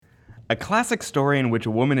A classic story in which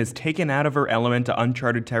a woman is taken out of her element to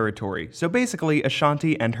uncharted territory. So basically,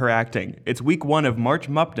 Ashanti and her acting. It's week 1 of March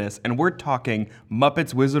Muppness, and we're talking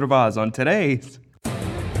Muppets Wizard of Oz on today's. That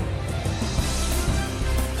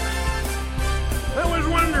was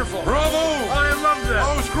wonderful. Bravo! I loved that.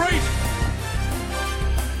 Oh, it was great!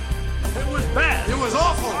 It was bad. It was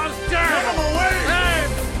awful! It was Get terrible. him away!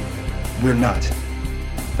 Hey! We're not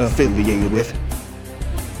affiliated with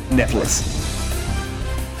Netflix.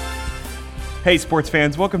 Hey, sports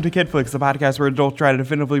fans, welcome to KidFlix, the podcast where adults try to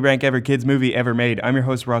definitively rank every kid's movie ever made. I'm your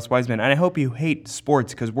host, Ross Wiseman, and I hope you hate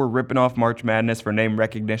sports because we're ripping off March Madness for name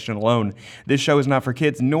recognition alone. This show is not for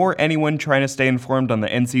kids, nor anyone trying to stay informed on the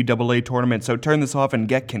NCAA tournament, so turn this off and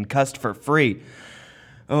get concussed for free.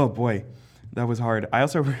 Oh boy, that was hard. I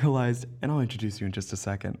also realized, and I'll introduce you in just a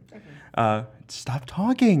second. Okay. Stop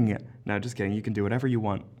talking. No, just kidding. You can do whatever you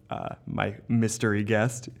want, my mystery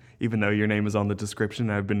guest, even though your name is on the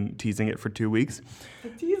description. I've been teasing it for 2 weeks.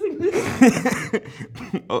 Teasing me.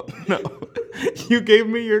 Oh, no. You gave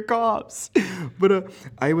me your coughs. But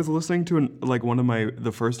I was listening to one of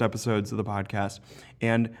the first episodes of the podcast,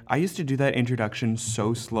 and I used to do that introduction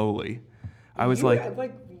so slowly. I was went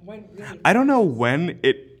really I don't know when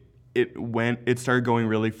it started going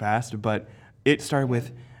really fast, but it started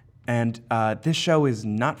with, and this show is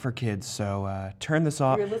not for kids, so turn this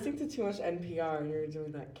off. You're listening to too much NPR and you're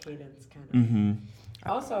doing that cadence kind of. Mm-hmm.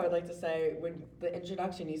 Also, I'd like to say, when the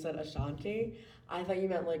introduction you said Ashanti, I thought you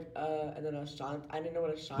meant and then Ashanti. I didn't know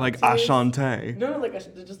what Ashanti Like is. Ashante. No,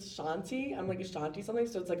 just Ashanti. I'm like Ashanti something,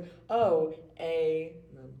 so it's like, I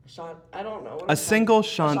don't know. A single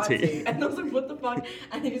shanty. And I was like, what the fuck?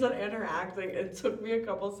 And then you said interacting. It took me a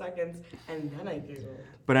couple seconds, and then I giggled.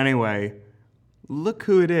 But anyway, look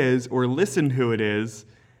who it is, or listen who it is.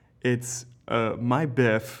 It's my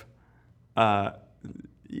Biff.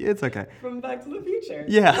 It's okay. From Back to the Future.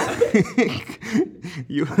 Yeah.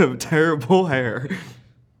 You have terrible hair.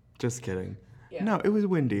 Just kidding. Yeah. No, it was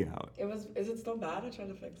windy out. Is it still bad? I tried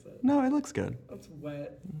to fix it. No, it looks good. It's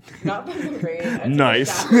wet. Not by the rain. I took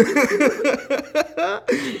Nice. I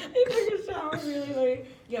took a shower really late.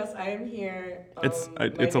 Yes, I am here. It's my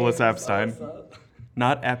Alyssa name is Epstein. Alyssa.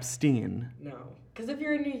 Not Epstein. No. Because if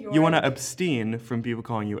you're in New York... You want to abstain from people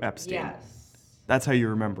calling you Epstein. Yes. That's how you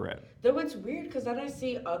remember it. Though it's weird because then I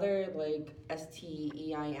see other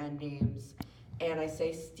Stein names and I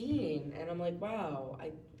say Steen and I'm like, wow,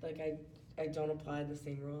 I don't apply the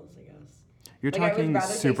same rules, I guess. You're I would talking rather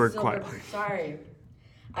say super Silver- quietly. Sorry.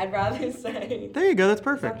 I'd rather say... There you go. That's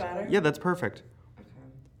perfect. that better? Yeah, that's perfect. Okay.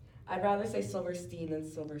 I'd rather say Silverstein than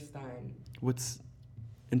Silverstein. What's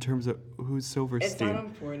in terms of who's Silverstein? It's not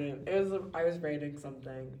important. I was writing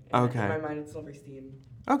something. Okay. In my mind, it's Silverstein.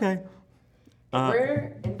 Okay.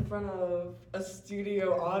 We're in front of a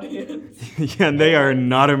studio audience. Yeah, and they are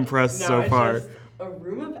not impressed so far. It's just a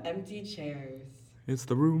room of empty chairs. It's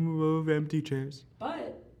the room of empty chairs.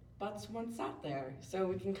 But Butts once sat there, so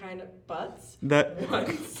we can kind of Butts That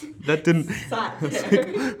once that didn't. sat I was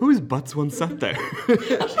there. like, whose butts once sat there?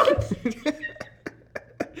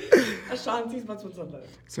 Ashanti's Butts once sat there.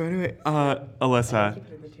 So anyway, Alyssa, Keep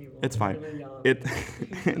it at the table. it's fine. I'm gonna yell.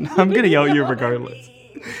 I'm gonna yell at you regardless.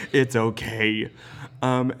 It's okay.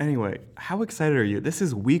 Anyway, how excited are you? This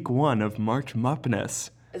is week 1 of March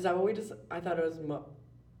Muppness. Is that what we just? I thought it was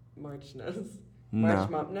Marchness. No. March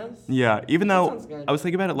Muppness. Yeah, even That though sounds good. I was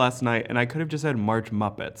thinking about it last night, and I could have just said March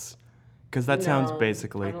Muppets, because that sounds No,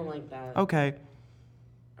 basically I don't like that. okay.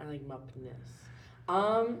 I like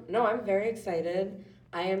Muppness. No, I'm very excited.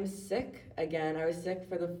 I am sick again. I was sick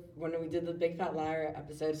when we did the Big Fat Liar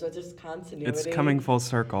episode, so it's just continuity. It's coming full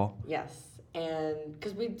circle. Yes, and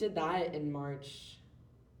because we did that in March.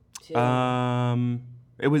 Too.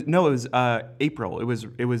 It was April. It was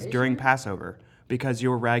you during sure? Passover, because you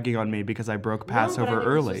were ragging on me because I broke No, Passover but I think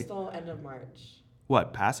early. It's still end of March.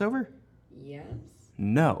 What, Passover? Yes.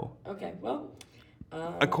 No. Okay. Well.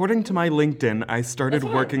 According to my LinkedIn, I started That's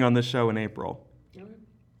fine. working on the show in April. Okay.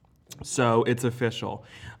 So it's official.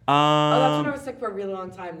 Oh, that's when I was sick for a really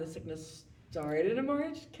long time. The sickness started in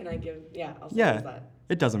March. Can I give? Yeah, I'll say Yeah, that.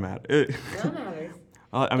 it doesn't matter. No matters.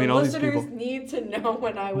 I mean, the all these listeners people. need to know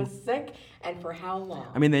when I was sick and for how long.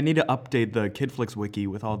 I mean, they need to update the KidFlix wiki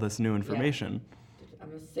with all this new information.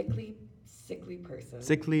 I'm a sickly person.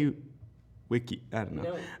 Sickly wiki. I don't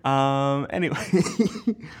know. Anyway.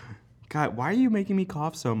 God, why are you making me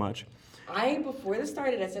cough so much? Before this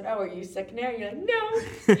started, I said, "Oh, are you sick now?" You're like, "No."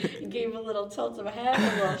 You gave a little tilt of a head,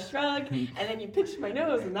 a little shrug, and then you pinched my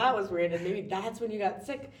nose, and that was weird. And maybe that's when you got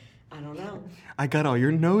sick. I don't know. I got all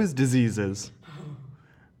your nose diseases.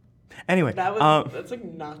 Anyway, That's like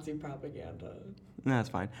Nazi propaganda. No, that's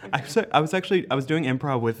fine. I was doing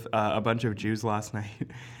improv with a bunch of Jews last night,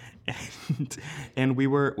 and we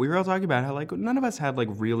were all talking about how like none of us had like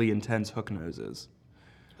really intense hook noses.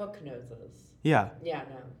 Hook noses. Yeah. Yeah,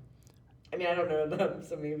 no. I mean, I don't know them,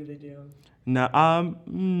 so maybe they do. No.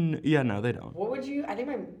 Yeah. No, they don't. What would you? I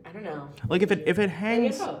don't know. Like if it Maybe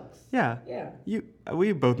hangs. it's hooks. Yeah. Yeah.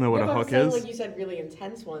 We both know what Yeah, a but I'm hook saying, is. like you said, really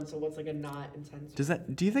intense one. So what's like a not intense?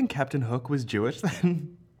 Do you think Captain Hook was Jewish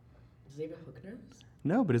then? Does he have a hook nose?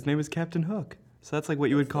 No, but his name is Captain Hook. So that's like what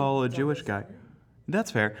you would call a Jewish guy. That's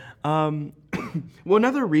fair. Well,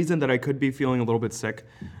 another reason that I could be feeling a little bit sick,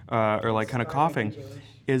 or like kind of coughing,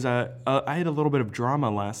 is I had a little bit of drama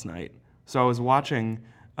last night. So I was watching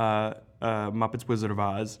Muppets Wizard of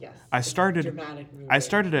Oz. Yes. I started Dramatic movie.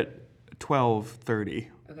 at 12:30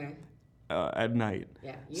 Okay. at night.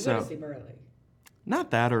 Yeah. You So- go to sleep early.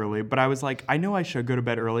 Not that early, but I was like, I know I should go to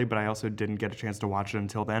bed early, but I also didn't get a chance to watch it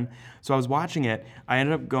until then. So I was watching it. I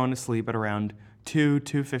ended up going to sleep at around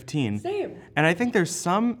 2:15. Same. And I think there's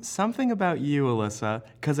something about you, Alyssa,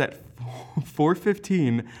 because at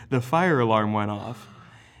 4:15 the fire alarm went off,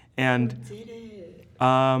 and Did it?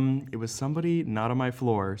 it was somebody not on my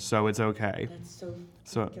floor, so it's okay. That's so.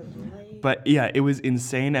 So, fucking late. but yeah, it was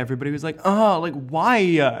insane. Everybody was like, "Oh, like why?"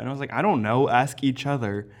 And I was like, "I don't know. Ask each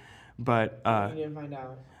other." But You didn't find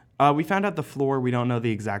out. we found out the floor. We don't know the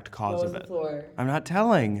exact cause What was of the it. floor? I'm not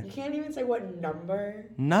telling. You can't even say what number.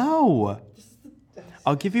 No. This is the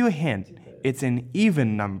I'll give you a hint. It's an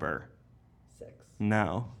even number. 6.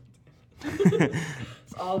 No.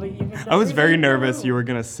 It's all the even numbers. I was very nervous know. you were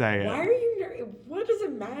gonna say Why it. are you nervous? What does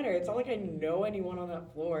it matter? It's not like I know anyone on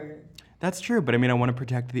that floor. That's true, but I mean, I want to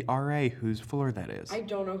protect the RA whose floor that is. I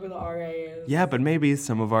don't know who the RA is. Yeah, but maybe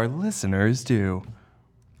some of our listeners do.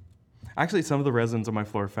 Actually, some of the residents on my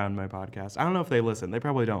floor found my podcast. I don't know if they listen. They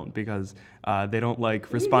probably don't because they don't like What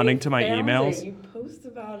do you responding mean to my found emails. it? You post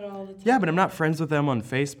about it all the time. Yeah, but I'm not friends with them on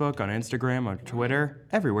Facebook, on Instagram, on Twitter,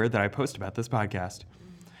 everywhere that I post about this podcast.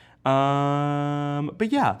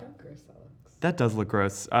 But yeah, How gross that looks. that does look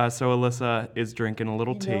gross. So Alyssa is drinking a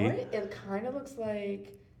little You tea. know what? It kind of looks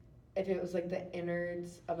like if it was like the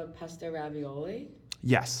innards of a pesto ravioli.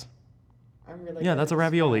 Yes. I'm really Yeah, good that's a at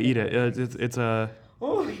ravioli. Eat describing it. It's a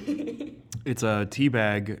Oh. it's a tea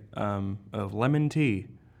bag of lemon tea.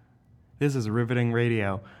 This is riveting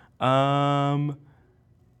radio.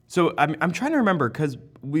 So I'm trying to remember because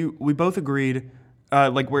we both agreed.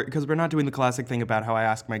 Because we're not doing the classic thing about how I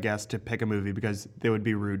ask my guests to pick a movie because it would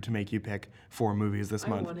be rude to make you pick 4 movies this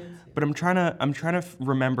month. wanted to. But I'm trying to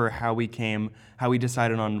remember how we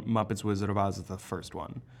decided on Muppets Wizard of Oz as the first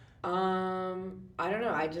one. I don't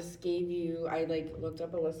know. I just gave you. I like looked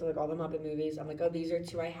up a list of like all the Muppet movies. I'm like, oh, these are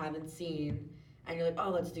 2 I haven't seen, and you're like,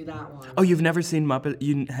 oh, let's do that one. Oh, you've never seen Muppet?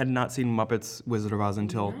 You had not seen Muppets Wizard of Oz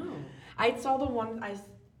until. No. I saw the one. I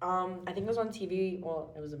think it was on TV.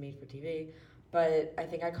 Well, it was a made for TV, but I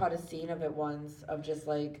think I caught a scene of it once of just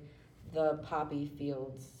like the poppy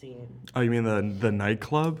fields scene. Oh, you mean the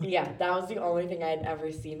nightclub? Yeah, that was the only thing I'd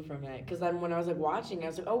ever seen from it. Because then when I was like watching, I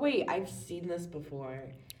was like, oh wait, I've seen this before.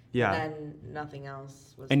 Yeah. And then nothing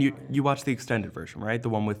else was. And on it. you watched the extended version, right? The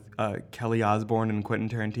one with Kelly Osbourne and Quentin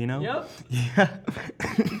Tarantino? Yep. Yeah.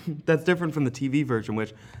 That's different from the TV version,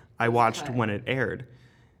 which I watched cut. when it aired.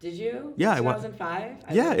 Did you? Yeah, I 2005.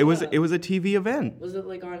 Yeah, it was a TV event. Was it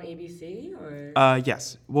like on ABC or?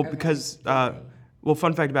 Yes. Well, Okay. because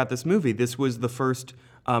fun fact about this movie: this was the first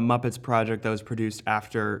Muppets project that was produced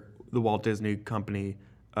after the Walt Disney Company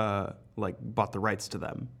bought the rights to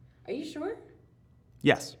them. Are you sure?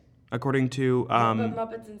 Yes, according to But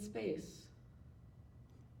Muppets in Space.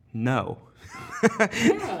 no.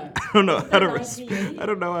 Yeah. I don't know how to. 1998? I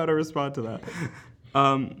don't know how to respond to that.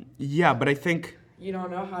 Yeah, but I think. You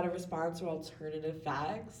don't know how to respond to alternative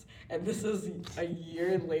facts, and this is a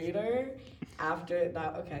year later after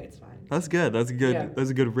that. Okay, it's fine. That's good. That's a good. Yeah.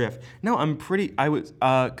 That's a good riff. No, I'm pretty. I was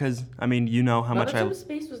because I mean you know how much Muppets I. in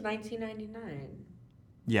Space was 1999.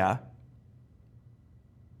 Yeah.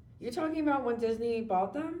 You're talking about when Disney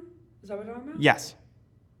bought them? Is that what you're talking about? Yes.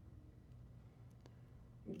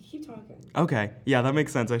 Keep talking. Okay. Yeah, that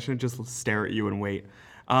makes sense. I shouldn't just stare at you and wait.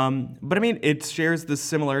 But I mean, it shares the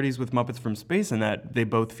similarities with Muppets from Space in that they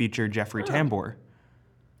both feature Jeffrey Tambor.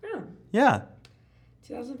 Oh, Yeah.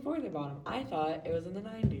 2004 they bought them. I thought it was in the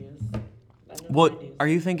 90s. What are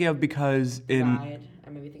you thinking of? Because in Ride. I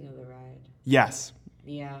may be thinking of the ride. yes,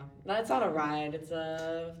 Yeah. No, it's not a ride. It's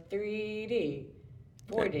a 3D.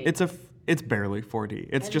 4D. It's barely 4D.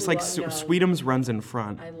 It's I just like love- no. Sweetums runs in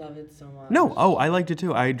front. I love it so much. No, I liked it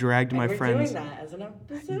too. I dragged my We're friends. doing that as an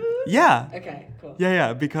episode? Yeah. Okay, cool.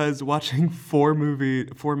 Yeah, because watching four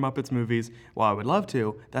Muppets movies, while I would love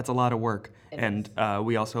to, that's a lot of work. It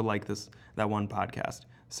We also like that one podcast.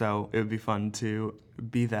 So it would be fun to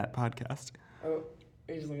be that podcast. Oh,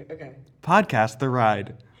 you're just like, okay. Podcast The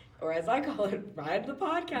Ride. Or as I call it, Ride the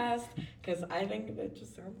Podcast, because I think that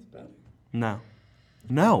just sounds better. No.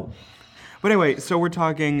 But anyway, so we're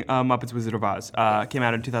talking Muppets Wizard of Oz. Came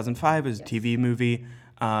out in 2005 as a TV movie.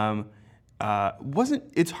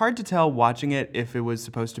 It's hard to tell watching it if it was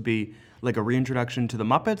supposed to be like a reintroduction to the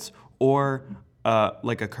Muppets or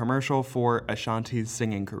like a commercial for Ashanti's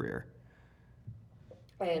singing career.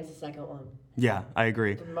 And it's the second one. Yeah, I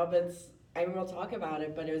agree. The Muppets, I mean, we'll talk about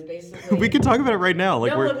it, but it was basically... We can talk about it right now.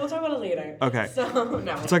 Like we'll talk about it later. Okay. So,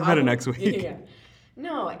 no. We'll talk about it next week. Yeah.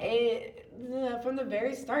 No, from the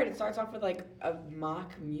very start, it starts off with like a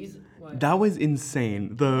mock music. What? That was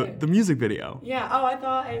insane. The music video. Yeah. Oh, I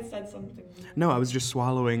thought I said something. No, I was just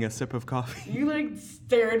swallowing a sip of coffee. You like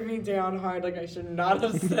stared me down hard, like I should not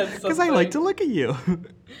have said something. Because I like to look at you.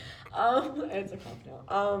 It's a cough now.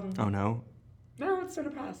 Oh no. No, it's sort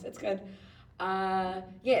of past. It's good.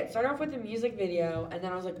 It started off with the music video, and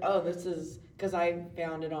then I was like, oh, this is, because I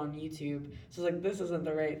found it on YouTube. So I was like, this isn't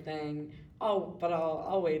the right thing. Oh, but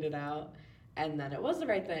I'll wait it out. And then it was the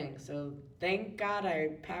right thing. So thank God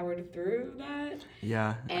I powered through that.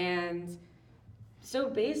 Yeah. And so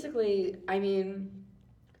basically, I mean,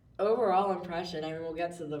 overall impression, I mean, we'll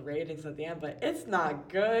get to the ratings at the end, but it's not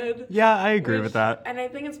good. Yeah, I agree with that. And I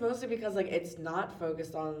think it's mostly because, like, it's not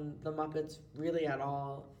focused on the Muppets really at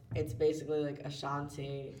all. It's basically, like,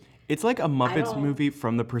 Ashanti. It's like a Muppets movie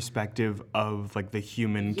from the perspective of, like, the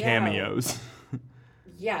human cameos.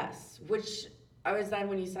 Yes, which I was then,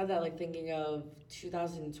 when you said that, like, thinking of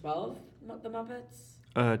 2012, The Muppets?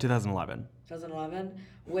 2011. 2011,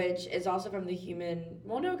 which is also from the human,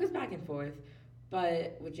 well, no, it goes back and forth,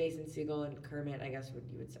 but with Jason Segel and Kermit, I guess what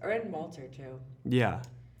you would say, or in Walter, too. Yeah.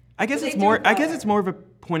 I guess But it's they more. do I guess better. it's more of a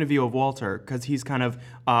point of view of Walter because he's kind of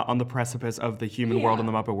on the precipice of the human world and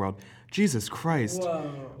the Muppet world. Jesus Christ!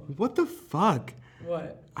 Whoa. What the fuck?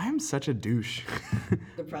 What? I am such a douche.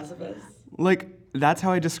 The precipice? Like that's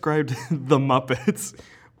how I described the Muppets.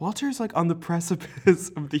 Walter's like on the precipice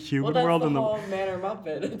of the human Well, world that's and the the. whole Manor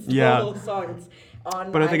Muppet. It's Yeah. the whole song. It's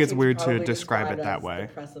on But I think it's iTunes, weird to probably describe it described that as way.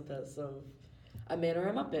 The precipice of a man or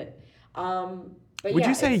a Muppet. But Would yeah,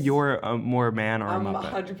 you say it's- you're more a man or a I'm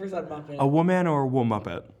Muppet? 100% Muppet. A woman or a wool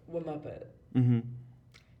Muppet? What Muppet? Mm-hmm.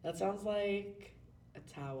 That sounds like a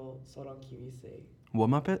towel sold on QVC. Wool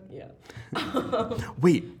Muppet? Yeah.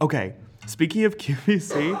 Wait, okay. Speaking of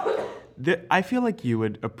QVC, I feel like you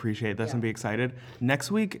would appreciate this and be excited.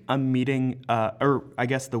 Next week, I'm meeting, or I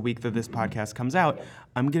guess the week that this podcast comes out,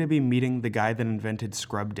 I'm going to be meeting the guy that invented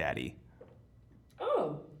Scrub Daddy.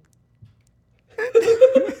 Oh.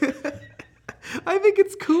 I think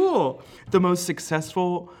it's cool. The most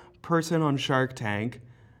successful person on Shark Tank.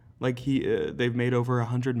 Like they've made over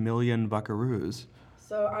 100 million buckaroos.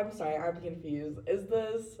 So I'm sorry, I'm confused. Is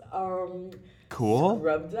this Cool.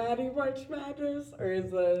 Scrub Daddy March Madness, or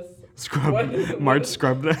is this March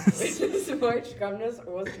Scrubness. Is this March Scrubness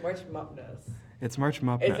or was it March Muppness? It's March Is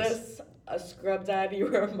Muppness. this a Scrub Daddy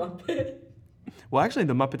or a Muppet? Well, actually,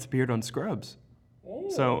 the Muppets appeared on Scrubs. Ooh.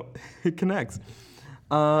 So it connects.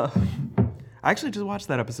 I actually just watched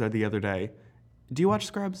that episode the other day. Do you watch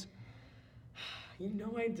Scrubs? You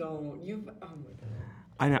know I don't. Oh my god.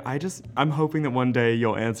 I know. I'm hoping that one day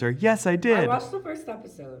you'll answer, yes, I did. I watched the first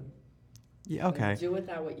episode. Yeah, okay. Do with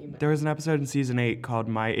that what you meant. There was an episode in season 8 called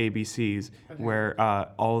My ABCs where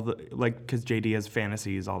all the, because JD has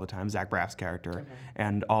fantasies all the time, Zach Braff's character,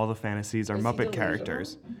 and all the fantasies are Is he Muppet delusional?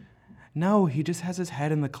 characters. No, he just has his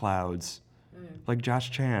head in the clouds, like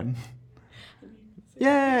Josh Chan.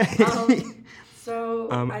 Yay!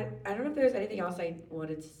 So, Um, I don't know if there's anything else I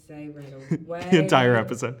wanted to say right away. The entire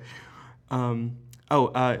episode.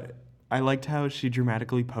 I liked how she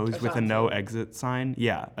dramatically posed with a Ashanti. no exit sign.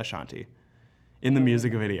 Yeah, Ashanti. In the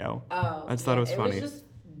music video. Oh. I just thought it was funny. It was just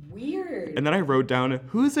weird. And then I wrote down,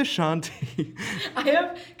 who's Ashanti? I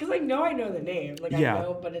have, because I know the name. Like, Yeah. I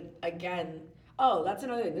know, but that's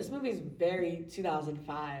another thing. This movie is very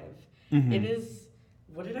 2005. It is,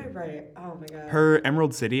 what did I write? Oh my god. Her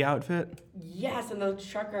Emerald City outfit? Yes, and the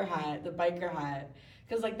trucker hat, the biker hat.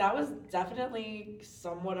 Because, like, that was definitely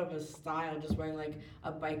somewhat of a style, just wearing, like,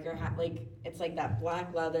 a biker hat. Like, it's, like, that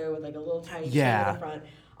black leather with, like, a little tiny chain in the front.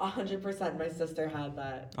 100% my sister had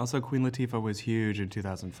that. Also, Queen Latifah was huge in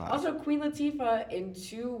 2005. Also, Queen Latifah in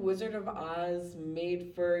 2 Wizard of Oz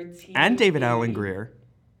made for TV. And David Allen Greer.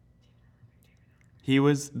 He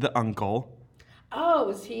was the uncle. Oh,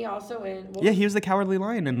 was he also in? What Yeah, was- he was the Cowardly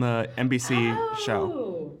Lion in the NBC show.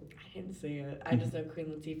 Oh, I didn't see it. I just know Queen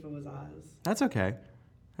Latifah was Oz. That's okay.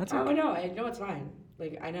 That's okay. Oh no, I know it's fine.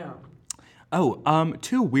 Like I know. Oh,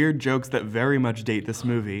 two weird jokes that very much date this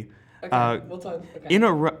movie. Okay, we'll talk. Okay. In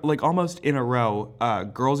a like almost in a row,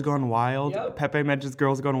 Girls Gone Wild. Yep. Pepe mentions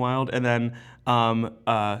Girls Gone Wild, and then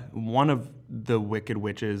one of the Wicked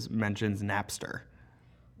Witches mentions Napster,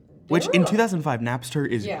 which in were- 2005 Napster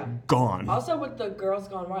is Yeah. gone. Also with the Girls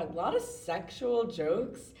Gone Wild, a lot of sexual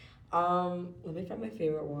jokes. Let me find my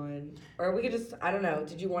favorite one. Or we could just, I don't know.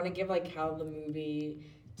 Did you want to give like how the movie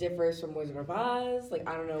differs from Wizard of Oz? Like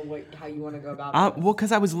I don't know how you want to go about this. Well,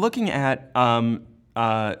 because I was looking at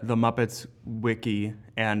the Muppets wiki,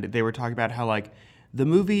 and they were talking about how like the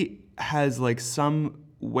movie has like some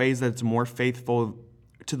ways that it's more faithful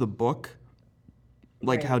to the book,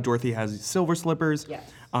 like Right. how Dorothy has silver slippers. Yes.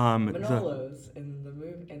 The, Manolos in the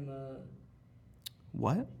movie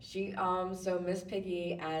what? she so Miss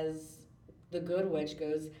Piggy as the good witch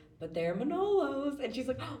goes, but they're Manolos, and she's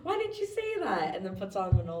like, oh, why didn't you say that? And then puts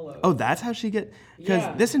on Manolos. Oh, that's how she get. Because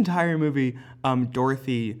Yeah. this entire movie,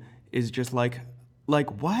 Dorothy is just like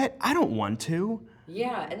what? I don't want to.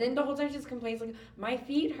 Yeah, and then the whole time she just complains like, my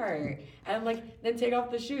feet hurt, and I'm like, then take off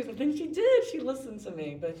the shoes. I think she did. She listened to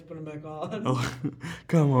me, but she put them back on. Oh,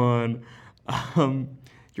 come on.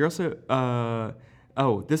 You're also.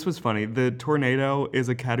 Oh, this was funny. The tornado is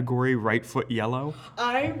a category right foot yellow.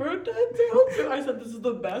 I wrote that down too. I said this is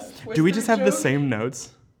the best. Twister Do we just have the joke. same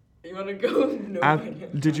notes? You want to go? No.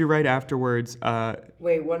 Did you write afterwards?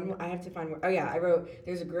 Wait, one more. I have to find one. Oh yeah, I wrote.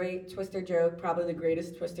 There's a great Twister joke, probably the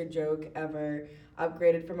greatest Twister joke ever.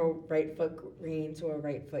 Upgraded from a right foot green to a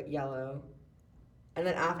right foot yellow. And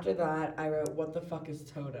then after that, I wrote, "What the fuck is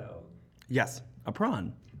Toto?" Yes, a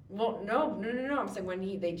prawn. Well, no. I'm saying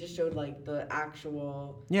when they just showed like the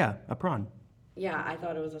actual. Yeah, a prawn. Yeah, I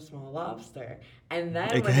thought it was a small lobster. And then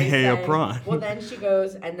when AKA they a say, prawn. Well, then she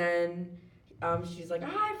goes, and then she's like,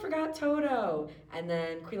 I forgot Toto. And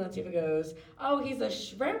then Queen Latifah goes, oh, he's a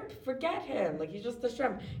shrimp? Forget him. Like, he's just a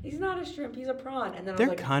shrimp. He's not a shrimp. He's a prawn. And then I They're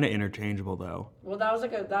was like, kind of interchangeable though. well, that was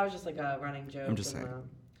just like a running joke. I'm just from saying. them.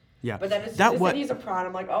 Yeah. But then as soon that as what said he's a prawn,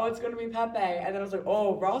 I'm like, oh, it's going to be Pepe. And then I was like,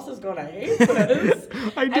 oh, Ross is going to hate this.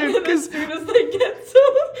 I And did then because as soon as they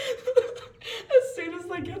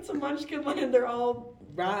get to Munchkin Land, they're all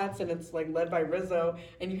rats, and it's like led by Rizzo,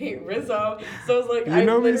 and you hate Rizzo. So I was like, You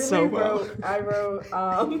know me so well. I wrote,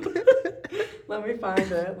 let me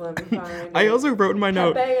find it. I also wrote in my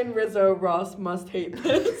note. Pepe and Rizzo, Ross must hate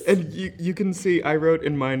this. And you can see I wrote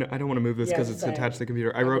in mine. I don't want to move this because Yeah, it's same. attached to the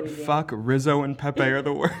computer. I I wrote believe you. fuck Rizzo and Pepe are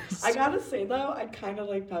the worst. I gotta say though, I kind of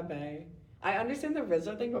like Pepe. I understand the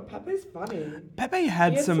Rizzo thing, but Pepe's funny. Pepe He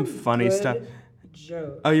had has some funny good stuff.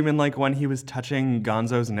 Jokes. Oh, you mean like when he was touching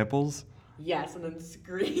Gonzo's nipples? Yes, and then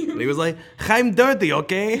scream. He was like, I'm dirty,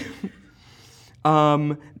 okay?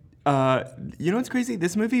 You know what's crazy?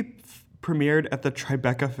 This movie premiered at the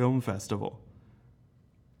Tribeca Film Festival.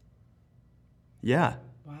 Yeah.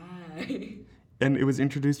 Why? And it was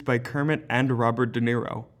introduced by Kermit and Robert De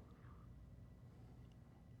Niro.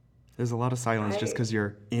 There's a lot of silence just because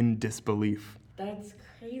you're in disbelief. That's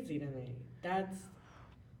crazy to me.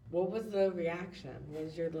 What was the reaction? What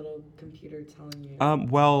was your little computer telling you?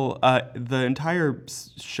 The entire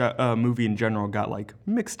movie in general got like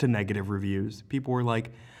mixed to negative reviews.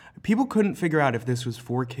 People couldn't figure out if this was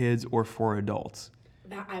for kids or for adults.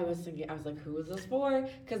 That I was like, who is this for?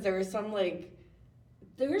 Because there were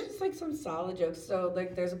just like some solid jokes. So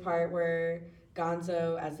like, there's a part where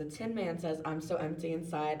Gonzo, as the Tin Man, says, I'm so empty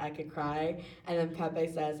inside, I could cry. And then Pepe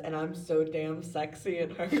says, and I'm so damn sexy,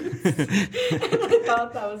 it hurts. And I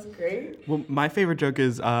thought that was great. Well, my favorite joke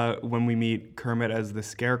is when we meet Kermit as the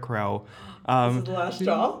Scarecrow. This is the last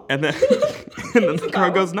straw? And then, the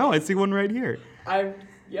crow goes, no, I see one right here.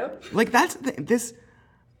 Yep. Like, this,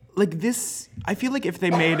 I feel like if they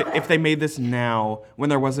made this now, when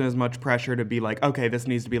there wasn't as much pressure to be like, okay, this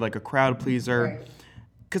needs to be like a crowd pleaser. Right.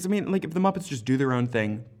 Because, I mean, like, if the Muppets just do their own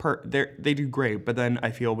thing, they do great. But then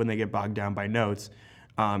I feel when they get bogged down by notes,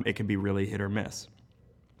 it can be really hit or miss.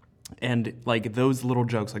 And, like, those little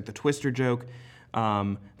jokes, like the Twister joke,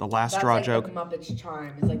 the last straw That's joke. like the Muppets'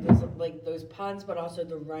 charm. It's like those puns, but also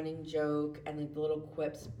the running joke and like the little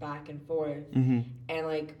quips back and forth. Mm-hmm. And,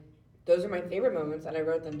 like, those are my favorite moments, and I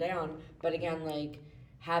wrote them down. But, again, like,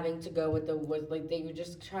 having to go with they were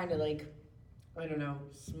just trying to, like, I don't know,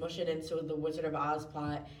 smush it into the Wizard of Oz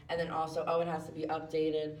plot, and then also, it has to be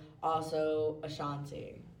updated. Also, a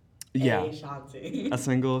shanty. Yeah. A shanty. A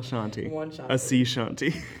single shanty. One shanty. A sea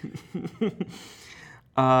shanty.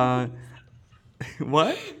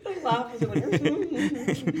 What? The laugh was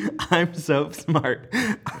like. I'm so smart.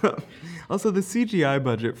 Also, the CGI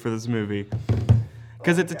budget for this movie,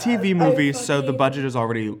 because it's a TV movie, so the budget is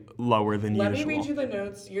already lower than Let usual. me read you the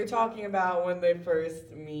notes. You're talking about when they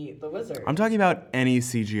first meet the wizard. I'm talking about any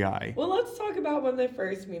CGI. Well, let's talk about when they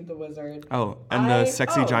first meet the wizard. Oh, and the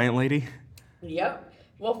sexy giant lady? Yep.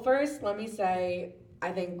 Well, first, let me say,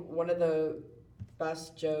 I think one of the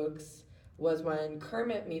best jokes was when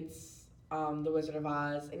Kermit meets the Wizard of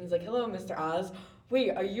Oz, and he's like, "Hello, Mr. Oz.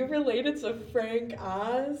 Wait, are you related to Frank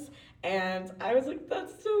Oz?" And I was like,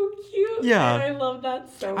 "That's so cute." Yeah. And I love that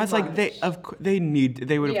so much. I was like,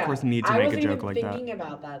 they would of course need to make a joke like that. I wasn't even thinking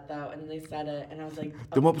about that though, and then they said it, and I was like,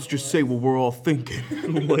 The Muppets just say what we're all thinking.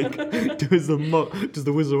 Like, does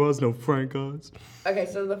the Wizard of Oz know Frank Oz? Okay,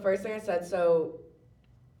 so the first thing I said,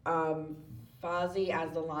 Fozzie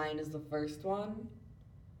as the lion is the first one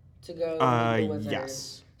to go meet the wizard.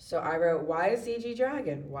 Yes. So I wrote, why a CG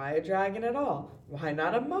dragon? Why a dragon at all? Why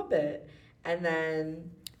not a Muppet? And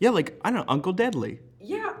then... Yeah, like, I don't know, Uncle Deadly.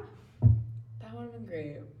 Yeah. That would have been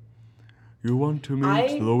great. You want to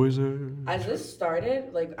meet the wizard? As this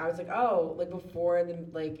started, like, I was like, oh, like, before,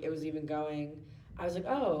 it was even going, I was like,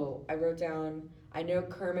 oh, I wrote down, I know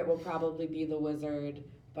Kermit will probably be the wizard,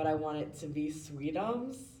 but I want it to be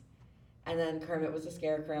Sweetums. And then Kermit was a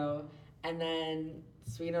scarecrow. And then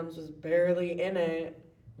Sweetums was barely in it.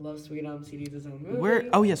 Love Sweetums. He needs his own movie. Where?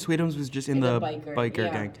 Oh yeah, Sweetums was just in the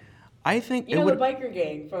biker gang. I think the biker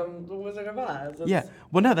gang from The Wizard of Oz. Yeah.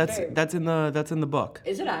 Well, no, that's in the book.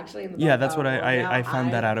 Is it actually in the book? Yeah, that's what I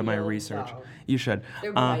found that out of my research. So. You should.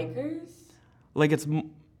 They're bikers. Like it's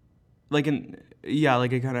like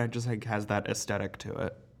like it kind of just like has that aesthetic to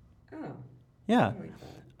it. Oh. Yeah.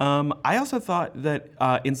 I also thought that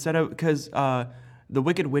instead of because the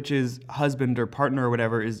Wicked Witch's husband or partner or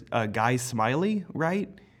whatever is Guy Smiley, right?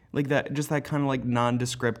 Like that, just that kind of like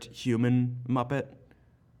nondescript human Muppet.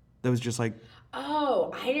 That was just like.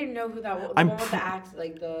 Oh, I didn't know who that was. The one with the axe,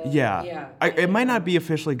 like the. Yeah. Yeah. It might not be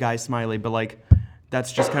officially Guy Smiley, but like,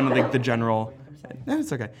 that's just kind of like the general. No,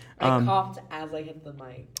 it's okay. I coughed as I hit the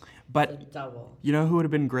mic. But it's a double. You know who would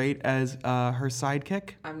have been great as her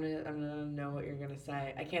sidekick? I'm gonna know what you're gonna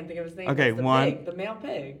say. I can't think of his name. Okay, pig, the male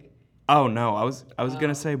pig. Oh no, I was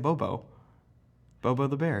gonna say Bobo. Bobo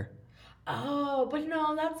the bear. Oh, but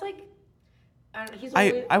no, that's like. He's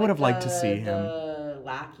I would have liked to see him. The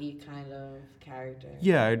lackey kind of character.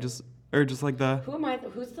 Yeah, or just like the. Who am I?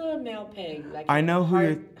 Who's the male pig? Like I know who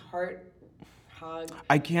you're. Hog.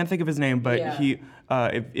 I can't think of his name, but he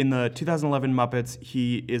in the 2011 Muppets,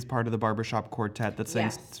 he is part of the barbershop quartet that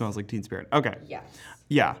sings "Smells Like Teen Spirit." Okay. Yes.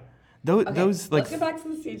 Yeah. Those like. Let's get back to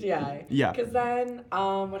the CGI. Yeah. Because then,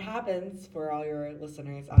 what happens for all your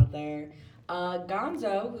listeners out there?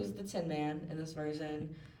 Gonzo, who's the Tin Man in this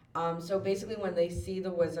version. So basically, when they see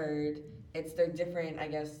the wizard, it's their different, I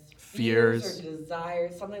guess, fears or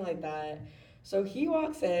desires, something like that. So he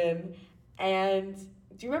walks in, and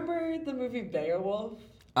do you remember the movie Beowulf?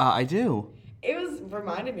 I do. It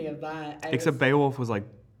reminded me of that. Except Beowulf was like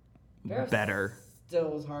better. Still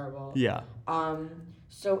was horrible. Yeah.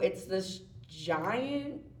 So it's this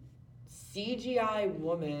giant CGI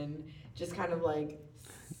woman, just kind of like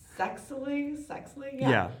sexily,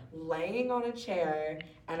 laying on a chair,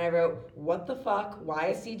 and I wrote, what the fuck? Why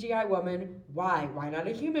a CGI woman? Why? Why not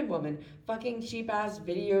a human woman? Fucking cheap-ass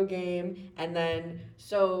video game. And then,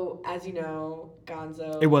 so, as you know,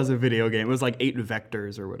 Gonzo... It was a video game. It was like 8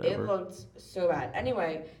 vectors or whatever. It looked so bad.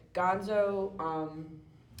 Anyway, Gonzo,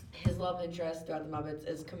 his love interest throughout the Muppets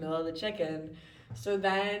is Camilla the chicken. So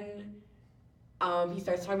then, he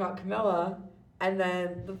starts talking about Camilla, and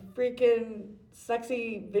then the freaking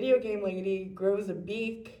sexy video game lady grows a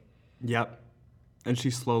beak. Yep. And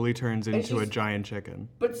she slowly turns into a giant chicken.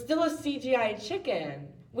 But still a CGI chicken,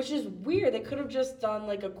 which is weird. They could have just done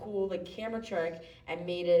like a cool like camera trick and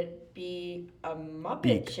made it be a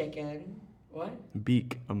Muppet chicken. What?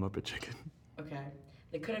 Beak, a Muppet chicken. Okay.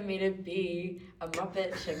 They could have made it be a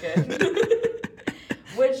Muppet chicken.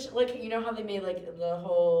 Which, like, you know how they made, like,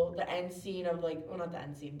 the end scene of, like, well, not the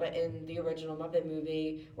end scene, but in the original Muppet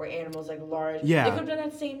movie where animals, like, large. Yeah. They could have done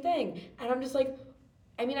that same thing. And I'm just like,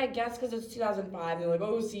 I mean, I guess because it's 2005, they're like,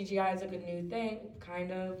 oh, CGI is, like, a new thing.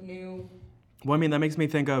 Kind of new. Well, I mean, that makes me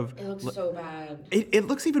think of... It looks so bad. It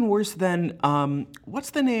looks even worse than, what's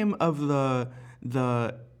the name of the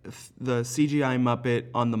CGI Muppet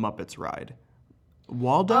on the Muppets ride?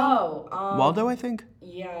 Waldo? Oh. Waldo, I think?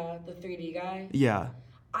 Yeah, the 3D guy. Yeah.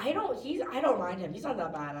 I don't mind him. He's not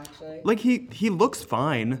that bad, actually. Like, he looks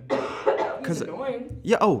fine. He's annoying.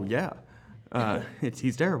 Yeah, oh, yeah.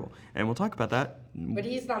 He's terrible, and we'll talk about that. But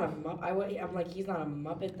he's not a Muppet. I'm like, he's not a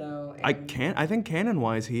Muppet though. I think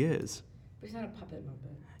canon-wise he is. But he's not a puppet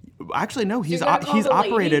Muppet. Actually, no. He's So you're gonna call he's the lady-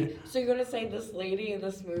 operated. So you're gonna say this lady in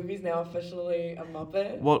this movie is now officially a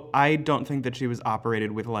Muppet? Well, I don't think that she was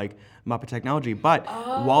operated with like Muppet technology, but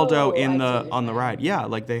Waldo I see on what the you're ride, yeah,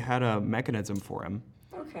 like they had a mechanism for him.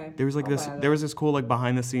 Okay. There was like I'll this. buy that. There was this cool like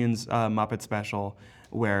behind the scenes Muppet special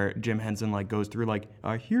where Jim Henson like goes through like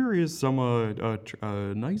here is some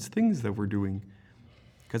nice things that we're doing,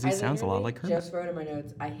 because he I sounds a lot literally like Kermit. just wrote in my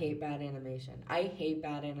notes, I hate bad animation. I hate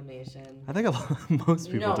bad animation. I think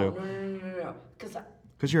most people do. No.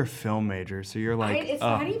 Because you're a film major, so you're like. It's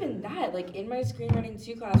not even that. Like in my screenwriting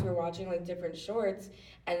 2 class, we were watching like different shorts,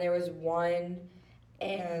 and there was one,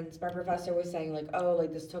 and my professor was saying like, oh,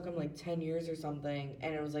 like this took him like 10 years or something,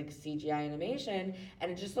 and it was like CGI animation,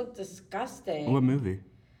 and it just looked disgusting. What movie?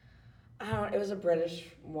 I don't. It was a British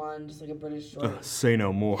one, just like a British short. Say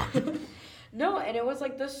no more. No, and it was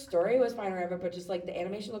like the story was fine or whatever, but just like the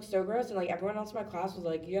animation looked so gross, and like everyone else in my class was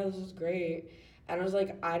like, yeah, this is great. And I was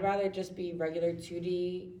like, I'd rather just be regular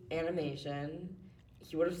 2D animation.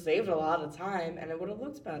 He would have saved a lot of time, and it would have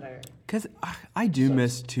looked better. Because I do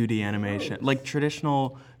miss 2D animation, like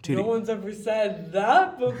traditional 2D. No one's ever said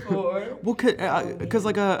that before. Well, because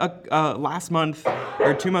like last month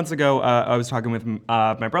or 2 months ago, I was talking with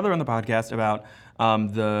my brother on the podcast about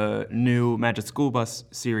the new Magic School Bus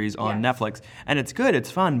series on Yes. Netflix, and it's good,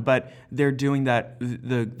 it's fun, but they're doing that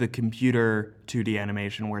the computer 2D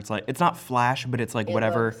animation where it's like it's not Flash, but it's like It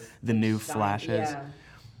whatever looks the new shiny, Flash is. yeah.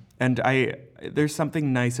 And there's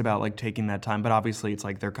something nice about like taking that time, but obviously it's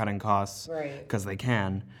like they're cutting costs Right. because they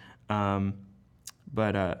can. Yeah.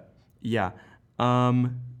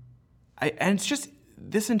 And it's just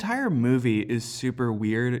this entire movie is super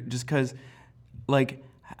weird, just because, like,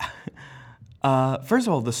 first of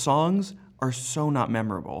all, the songs are so not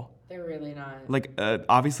memorable. They're really not. Like,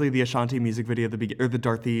 obviously the Ashanti music video at the or the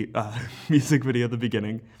Dorothy music video at the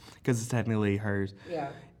beginning, because it's technically hers. Yeah.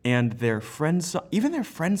 And their friend song, even their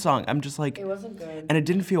friend song, I'm just like, It wasn't good. and it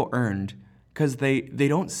didn't feel earned, because they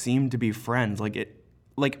don't seem to be friends.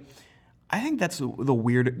 I think that's the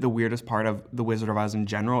weirdest part of The Wizard of Oz in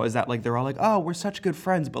general, is that like they're all like, oh, we're such good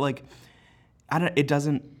friends, but like, it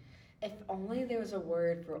doesn't. If only there was a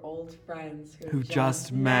word for old friends Who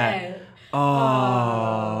just met.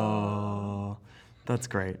 Oh, that's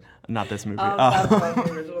great. Not this movie. That's my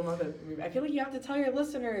original Muppet movie. I feel like you have to tell your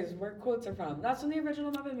listeners where quotes are from. That's from the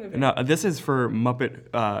original Muppet movie. No, this is for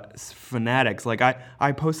Muppet fanatics. Like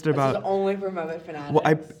I posted This is about. only for Muppet fanatics. Well,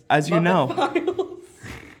 as you Muppet know. Files.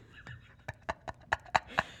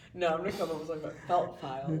 No, I'm gonna come up with something about Felt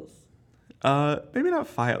Files. Maybe not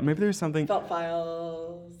file. Maybe there's something. Felt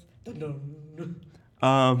Files. Dun-dun.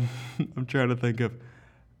 I'm trying to think of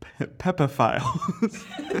Peppa Files.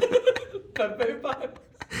 Pepe Files.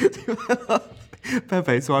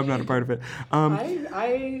 Pepe, so I'm not a part of it.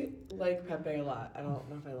 I like Pepe a lot. I don't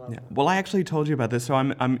know if I love him. Well, I actually told you about this. So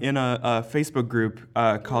I'm in a Facebook group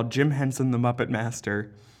called Jim Henson the Muppet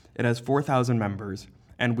Master. It has 4,000 members,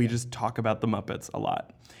 and we just talk about the Muppets a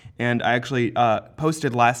lot. And I actually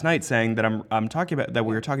posted last night saying that I'm talking about that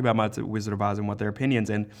we were talking about Wizard of Oz and what their opinions,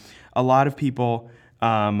 and a lot of people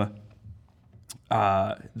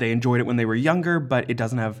they enjoyed it when they were younger, but it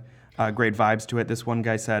doesn't have great vibes to it. This one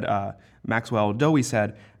guy said, Maxwell Dowie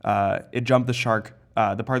said, it jumped the shark.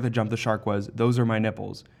 The part that jumped the shark was, those are my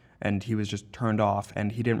nipples. And he was just turned off,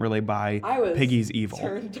 and he didn't really buy I was Piggy's evil.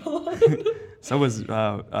 turned on. So was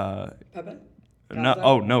Pepe?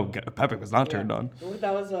 no, Pepe was not turned on.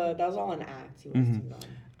 That was all an act. He was turned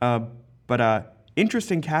on. But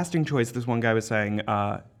interesting casting choice. This one guy was saying,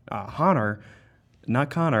 Honor,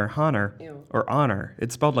 not Connor, Honor, Ew. or Honor.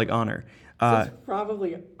 It's spelled like honor. So it's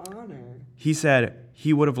probably honor. He said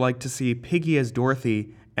he would have liked to see Piggy as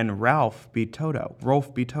Dorothy and Rolf be Toto.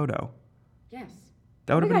 Yes.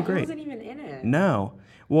 That would have been He great. wasn't even in it. No.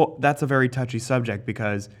 Well, that's a very touchy subject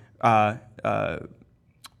because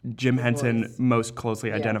Jim Henson voice. most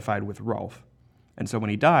closely identified with Rolf. And so when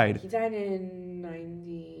he died, He died in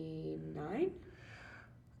 99?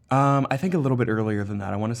 I think a little bit earlier than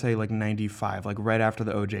that. I want to say like 95, like right after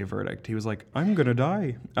the OJ verdict. He was like, I'm going to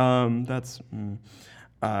die. That's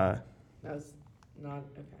That was not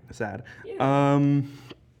okay. sad. Yeah.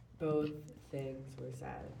 Both things were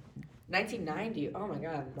sad. 1990. Oh my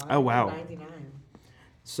God. Why Oh, wow. 99.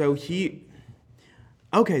 So he...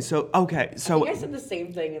 Okay. I think I said the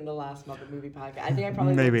same thing in the last Muppet movie podcast. I think I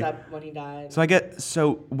probably Maybe. looked up when he died.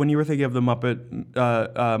 So when you were thinking of the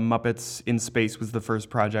Muppets in Space was the first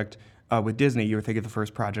project with Disney, you were thinking of the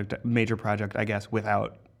first major project, I guess,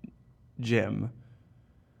 without Jim.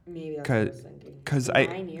 Maybe that's what I was thinking. 'cause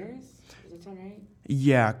 9 years? Does that sound right?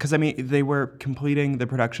 Yeah, because I mean, they were completing the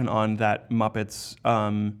production on that Muppets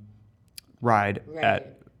ride Right.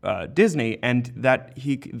 at Disney, and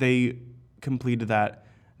they completed that.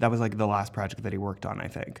 That was like the last project that he worked on, I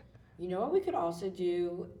think. You know what we could also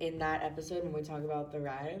do in that episode when we talk about the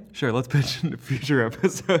ride? Sure, let's pitch in future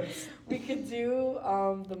episodes. We could do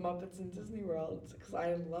the Muppets in Disney World because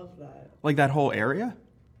I love that. Like that whole area?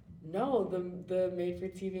 No, the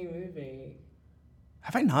made-for-TV movie.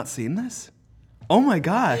 Have I not seen this? Oh my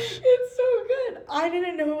gosh. It's so good. I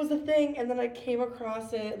didn't know it was a thing, and then I came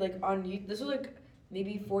across it like on YouTube. This was like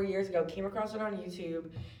maybe 4 years ago. Came across it on YouTube.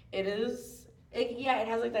 It has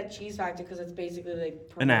like that cheese factor because it's basically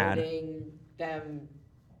like An ad. promoting them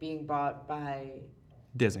being bought by.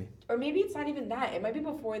 Disney. Or maybe it's not even that. It might be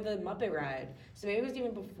before the Muppet ride. So maybe it was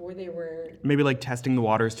even before they were. Maybe like testing the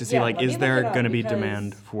waters to see Yeah, like, let me is look there it up going to be because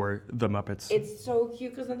demand for the Muppets? It's so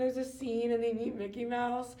cute because then there's a scene and they meet Mickey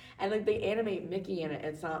Mouse and like they animate Mickey in it.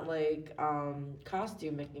 It's not like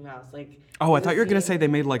costume Mickey Mouse. Like. Oh, I there's thought a you were going to scene- say they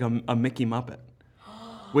made like a Mickey Muppet.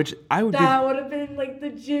 Which I would That would have been like the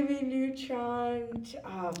Jimmy Neutron.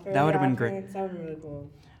 That would have been great. That would have been really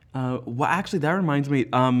cool. Well, actually, that reminds me.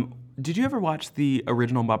 Did you ever watch the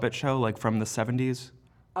original Muppet Show, like from the 70s?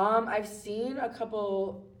 I've seen a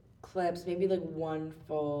couple clips, maybe like one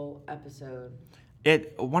full episode.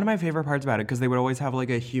 One of my favorite parts about it, because they would always have like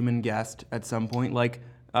a human guest at some point, like,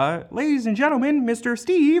 ladies and gentlemen, Mr.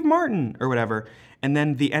 Steve Martin, or whatever. And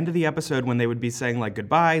then the end of the episode, when they would be saying like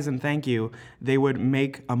goodbyes and thank you, they would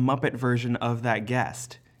make a Muppet version of that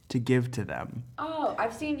guest to give to them. Oh,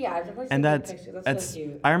 I've definitely seen And the picture. That's really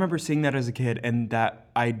cute. I remember seeing that as a kid, and that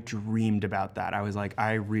I dreamed about that. I was like,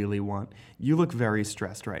 I really want. You look very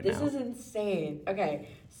stressed right This now. is insane. Okay,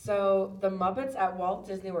 so The Muppets at Walt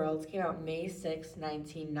Disney World came out May 6,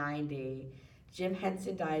 1990. Jim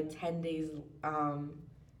Henson died 10 days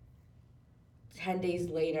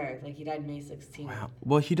later. Like, he died May 16th. Wow.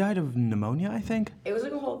 Well, he died of pneumonia, I think. It was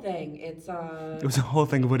like a whole thing. It's It was a whole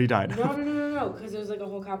thing of what he died. No, because it was like a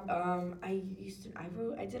whole I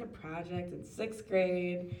did a project in 6th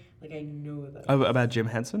grade. Like, I know that. About Jim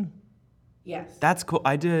Henson? Yes. That's cool.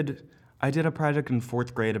 I did a project in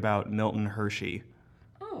 4th grade about Milton Hershey.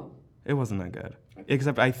 Oh. It wasn't that good.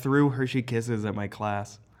 Except I threw Hershey Kisses at my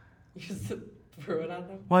class. You just threw it at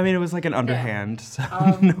them? Well, I mean, it was like an underhand, so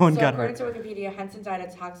no one got according hurt. to Wikipedia, Henson died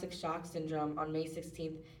of toxic shock syndrome on May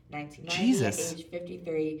 16th, 1990 Jesus. at age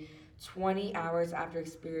 53, 20 hours after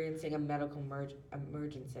experiencing a medical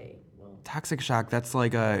emergency. Well, Toxic shock, that's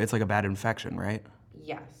like it's like a bad infection, right?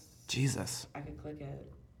 yes. Jesus. I can click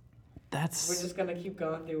it. That's... We're just going to keep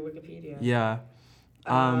going through Wikipedia. Yeah.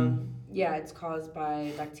 Yeah, it's caused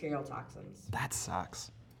by bacterial toxins. That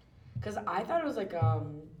sucks. Because I thought it was like,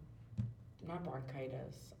 not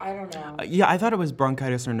bronchitis. I don't know. Yeah, I thought it was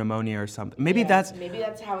bronchitis or pneumonia or something. Maybe Yeah, that's... Maybe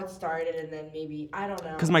that's how it started, and then maybe, I don't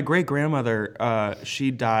know. Because my great-grandmother,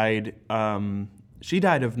 she died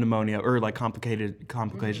of pneumonia or like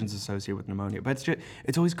complications associated with pneumonia. But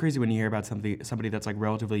it's always crazy when you hear about somebody that's like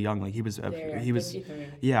relatively young. Like he was 53.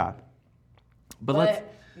 Yeah. But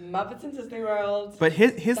Muppets in Disney World. But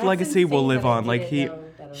his That's legacy will insane live that I on. Like didn't know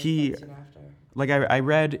that it was he that soon after. like I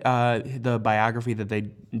read the biography that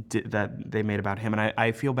they made about him, and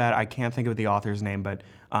I feel bad. I can't think of the author's name, but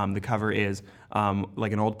the cover is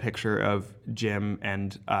like an old picture of Jim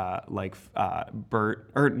and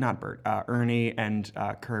Ernie and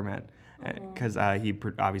Kermit, because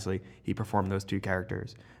obviously he performed those two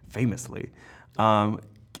characters famously.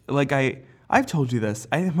 I've told you this.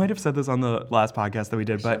 I might have said this on the last podcast that we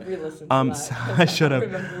did, but I should have.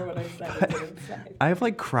 Remember what I said. I didn't say. I have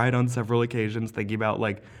like cried on several occasions thinking about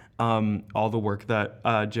like all the work that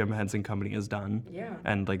Jim Henson Company has done, Yeah.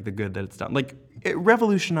 and like the good that it's done. Like it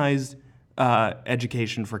revolutionized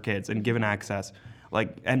education for kids and given access,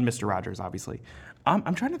 and Mr. Rogers obviously.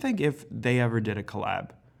 I'm trying to think if they ever did a collab.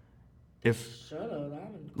 If Should have.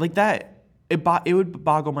 like that. It would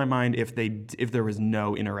boggle my mind if there was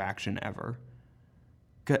no interaction ever.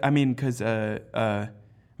 I mean, because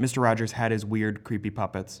Mr. Rogers had his weird, creepy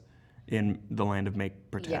puppets in the land of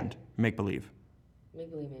make believe. Make believe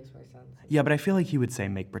makes more sense. Yeah, but I feel like he would say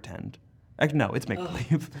make pretend. No, it's make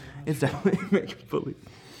believe. It's definitely make believe.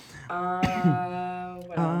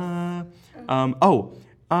 What else?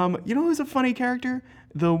 You know who's a funny character?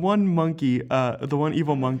 The one monkey, the one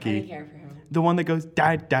evil I monkey. didn't care for him. The one that goes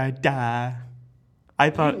da da da. I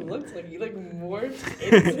thought He looks like he morphed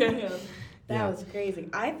into him. That Yeah. was crazy.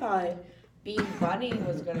 I thought Bean Bunny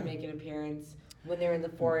was going to make an appearance when they're in the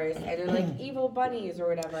forest and they're like evil bunnies or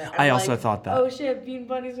whatever. And I I'm also like, thought that. Oh shit, Bean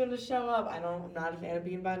Bunny's going to show up. I'm not a fan of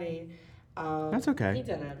Bean Bunny. That's okay. He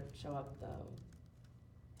didn't show up though.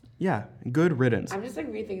 Yeah, good riddance. I'm just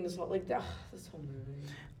like rethinking this whole this whole movie.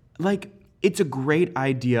 Like, it's a great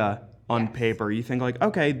idea on Yes. paper. You think like,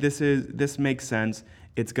 okay, this makes sense.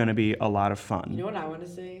 It's gonna be a lot of fun. You know what I want to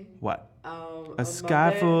see? What? A A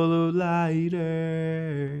sky Muppet- full of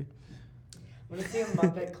lighter. I want to see a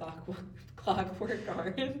Muppet Clockwork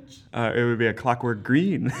Orange. It would be a Clockwork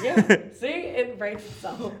Green. Yeah, see, it writes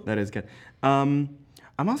itself. That is good. I'm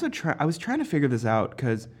also I was trying to figure this out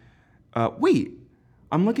because, wait,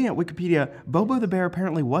 I'm looking at Wikipedia. Bobo the Bear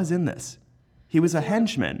apparently was in this. He was a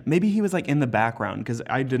henchman. Maybe he was like in the background because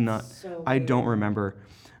I did not. So I don't weird. remember.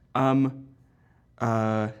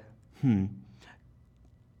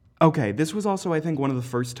 Okay, this was also I think one of the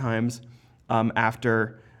first times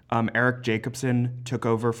after Eric Jacobson took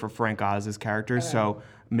over for Frank Oz's characters. So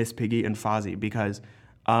Miss Piggy and Fozzie, because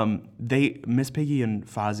Miss Piggy and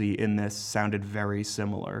Fozzie in this sounded very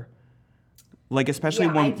similar. Like especially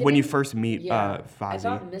Yeah, I when you didn't- first meet I Fozzie.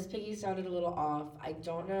 thought Miss Piggy sounded a little off. I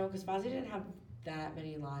don't know, because Fozzie didn't have that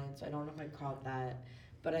many lines, so I don't know if I caught that.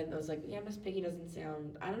 But I was like, yeah, Miss Piggy doesn't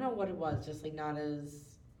sound, I don't know what it was, just like not as,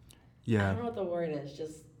 I Yeah. don't know what the word is,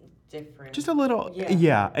 just different. Just a little. Yeah.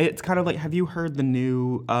 Yeah. It's kind of like, have you heard the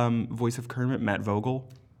new voice of Kermit, Matt Vogel?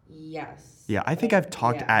 Yes. Yeah, I think I've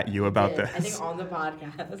talked at you about did. I this. think on the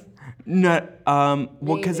podcast. No,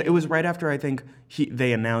 well, because it Maybe. was right after I think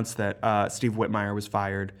they announced that Steve Whitmire was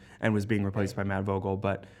fired and was being replaced by Matt Vogel,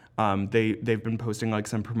 but they've been posting like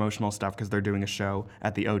some promotional stuff because they're doing a show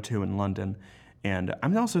at the O2 in London, and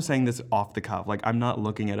I'm also saying this off the cuff, like I'm not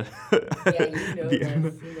looking at it. Yeah, you know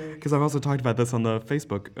this. Because I've also talked about this on the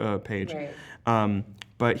Facebook page. Right.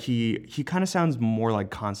 But he kind of sounds more like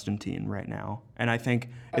Constantine right now, and I think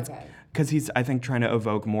it's Okay. because he's I think trying to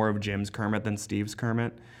evoke more of Jim's Kermit than Steve's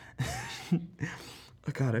Kermit.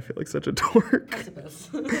 Oh God, I feel like such a dork. Precipice.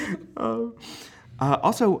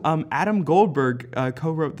 Also, Adam Goldberg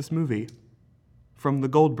co-wrote this movie from the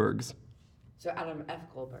Goldbergs. So Adam F.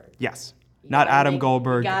 Goldberg. Yes, You not gotta Adam make-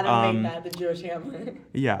 Goldberg. You gotta make that the Jewish Hammer.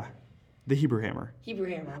 Yeah, the Hebrew Hammer. Hebrew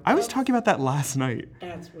Hammer. I was talking about that last night.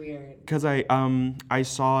 That's weird. Because I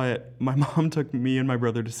saw it. My mom took me and my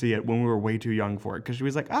brother to see it when we were way too young for it. Because she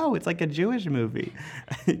was like, "Oh, it's like a Jewish movie."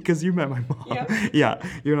 Because you met my mom. Yep. Yeah,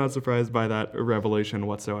 you're not surprised by that revelation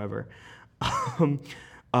whatsoever.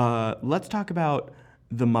 Let's talk about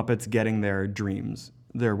the Muppets getting their dreams,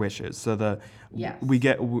 their wishes. So Yes.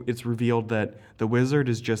 it's revealed that the wizard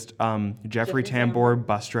is just Jeffrey Jeffrey Tambor, Tambor.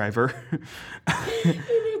 bus driver.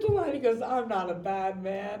 And the line, he goes, "I'm not a bad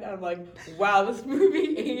man." And I'm like, wow, this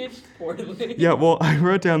movie aged poorly. Yeah, well, I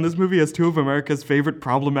wrote down this movie has two of America's favorite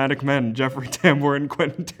problematic men, Jeffrey Tambor and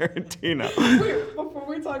Quentin Tarantino. Wait, before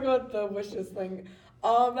we talk about the wishes thing,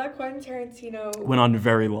 that Quentin Tarantino, Went on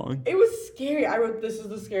very long. it was scary. I wrote, this is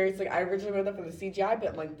the scariest thing. I originally wrote that for the CGI bit.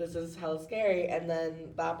 I'm like, this is hella scary. And then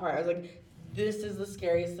that part, I was like, this is the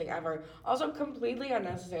scariest thing ever. Also, completely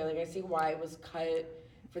unnecessary. Like, I see why it was cut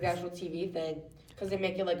for the actual TV thing. Because they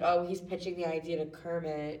make it like, oh, he's pitching the idea to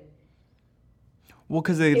Kermit. Well,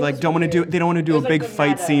 because they It like was don't want to do weird. they don't want to do It a was like big the fight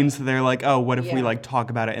meta. scene, so they're like, oh, what if we Yeah. like talk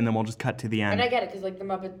about it and then we'll just cut to the end. And I get it, because like the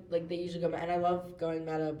Muppet, like they usually go meta, and I love going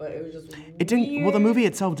meta, but it was just It didn't. Well, the weird. movie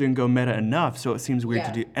itself didn't go meta enough, so it seems weird to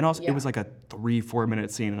Yeah, do. And also, yeah. it was like a 3-4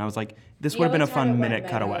 minute scene, and I was like, this The would have been a only time fun it went minute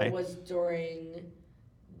meta cutaway. Was during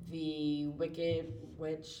the Wicked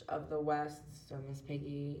Witch of the West, so Miss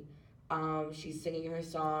Piggy. She's singing her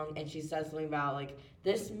song, and she says something about like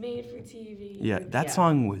this made for TV. Yeah, that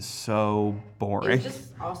song was so It boring. was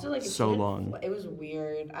just also like it So didn't long. It was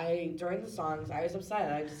weird. During the songs, I was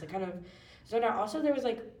upset. I just like kind of. So now also there was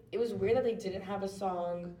like it was weird that they didn't have a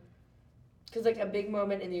song, because like a big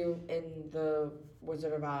moment in the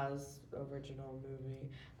Wizard of Oz original movie,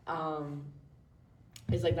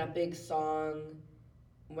 is like that big song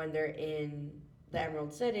when they're in the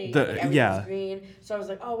Emerald City. The- like, everything's yeah. green. So I was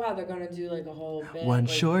like, oh wow, they're gonna do like a whole bit. One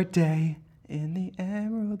like, short day in the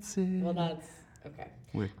Emerald City. Well, that's okay.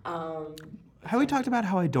 Wick- Um. Have we talked about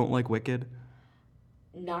how I don't like Wicked?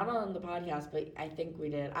 Not on the podcast, but I think we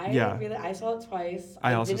did. Yeah. I saw it twice.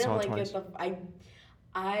 I also didn't saw it like twice.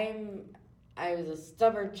 I was a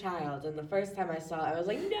stubborn child, and the first time I saw it, I was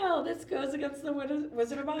like, no, this goes against the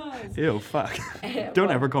Wizard of Oz. Ew, fuck. Well-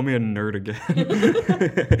 Don't ever call me a nerd again.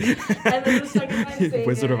 And then the second time seeing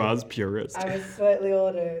Wizard of it, Oz purist. I was slightly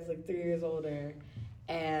older. I was like 3 years older.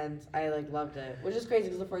 And I like loved it, which is crazy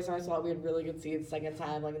because the first time I saw it, we had really good seats. Second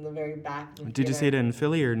time, like in the very back. Of the Did you see it theater. in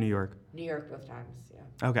Philly or New York? New York both times?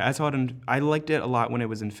 Yeah. Okay, I saw it in. I liked it a lot when it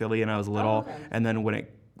was in Philly and I was little, okay. and then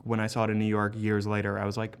when I saw it in New York years later, I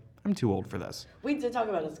was like, I'm too old for this. We did talk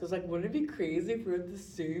about this because, like, wouldn't it be crazy if we were at the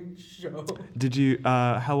same show? Did you?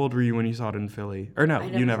 How old were you when you saw it in Philly? Or no, I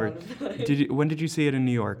you never. saw it in Philly. Did you? When did you see it in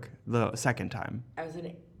New York? The second time.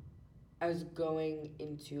 I was going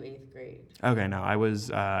into 8th grade. Okay, no, I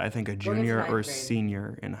was I think a Going into junior ninth or grade.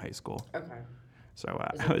 senior in high school. Okay. So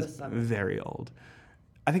Was it I the was summer? very old.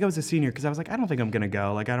 I think I was a senior because I was like, I don't think I'm gonna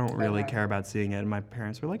go. Like, I don't really Okay. care about seeing it. And my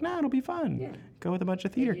parents were like, Nah, it'll be fun. Yeah. Go with a bunch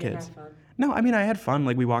of theater You didn't kids. have fun? No, I mean I had fun.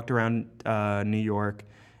 Like we walked around New York,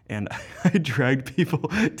 and I dragged people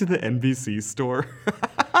to the NBC store.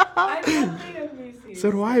 I love the NBC. So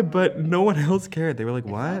do I, but no one else cared. They were like,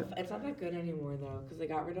 "What?" It's not that good anymore though, because they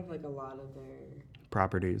got rid of like a lot of their.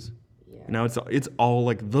 Properties. Yeah. Now it's all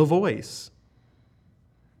like The Voice.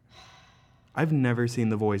 I've never seen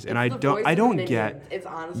The Voice, and It's the voice I of the don't Minions. get. It's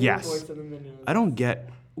honestly Yes. the voice of the Minions. I don't get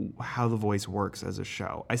how The Voice works as a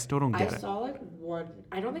show. I still don't I get it. saw like one.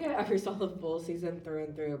 I don't think I ever saw the full season through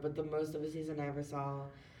and through, but the most of a season I ever saw.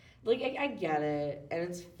 Like I get it, and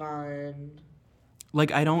it's fun.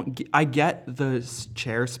 Like I get the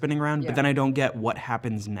chair spinning around, Yeah. but then I don't get what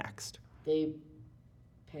happens next. They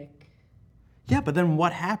pick. Yeah, but then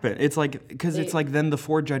what happened? It's like because it's They- like then the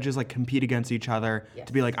 4 judges like compete against each other Yes.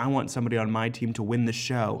 to be like, I want somebody on my team to win the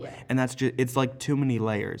show, Yeah. and that's just it's like too many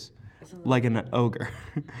layers, It's a like an ogre.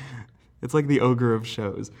 It's like the ogre of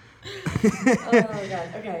shows. Oh my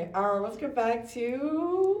god. Okay. Let's get back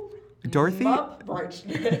to Dorothy?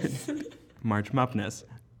 Marchness. March Muppness.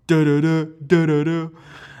 Da-da-da.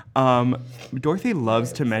 Dorothy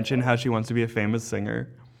loves to mention how she wants to be a famous singer.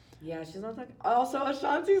 Yeah, she's not that. Also,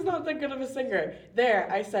 Ashanti's not that good of a singer. There,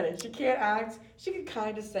 I said it. She can't act. She can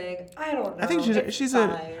kind of sing. I don't know. I think It's she's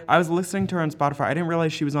fine. I was listening to her on Spotify. I didn't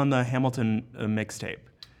realize she was on the Hamilton mixtape.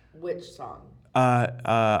 Which song?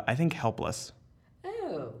 I think Helpless.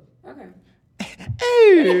 Oh, okay.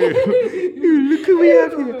 Hey, look who we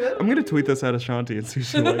have here. I'm gonna tweet this at Ashanti and see if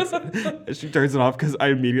she likes it. She turns it off because I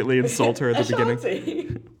immediately insult her at the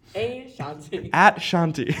beginning. Ashanti. At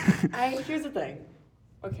Shanti. Here's the thing.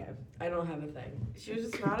 Okay, I don't have a thing. She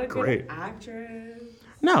was just not a Great. good actress.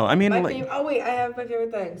 No, I mean My like oh wait, I have my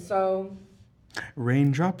favorite thing. So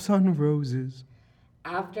raindrops on roses.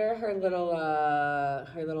 after her little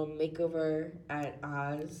makeover at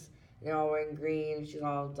Oz, they're all wearing green and she's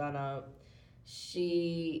all done up.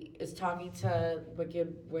 She is talking to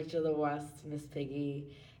Wicked Witch of the West, Miss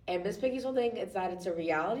Piggy. And Miss Piggy's whole thing is that it's a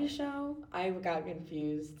reality show. I got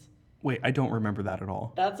confused. Wait, I don't remember that at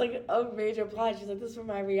all. That's like a major plot. She's like, this is for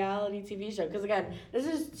my reality TV show. Because again, this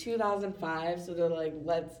is 2005, so they're like,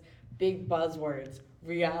 let's, big buzzwords,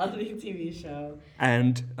 reality TV show.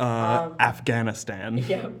 And Afghanistan.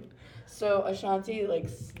 Yep. So Ashanti like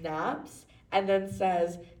snaps and then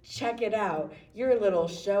says, check it out. Your little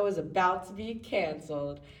show is about to be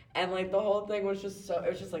canceled. And like the whole thing was just it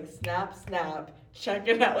was just like snap, snap, check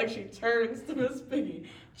it out. Like she turns to Miss Piggy,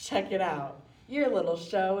 check it out. Your little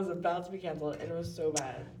show is about to be canceled. And it was so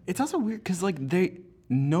bad. It's also weird because like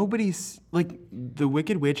nobody's like the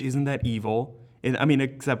Wicked Witch isn't that evil. I mean,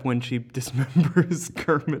 except when she dismembers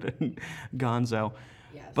Kermit and Gonzo.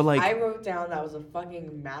 Yes. But like I wrote down that was a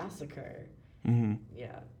fucking massacre. mhm.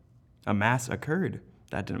 Yeah. A mass occurred.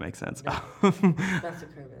 That didn't make sense. Massacre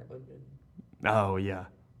would have been. Oh yeah.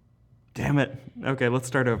 Damn it. Okay, let's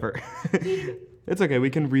start over. It's okay. We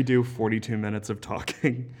can redo 42 minutes of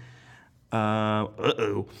talking.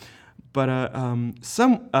 Uh-oh. But I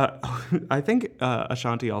think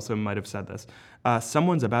Ashanti also might have said this.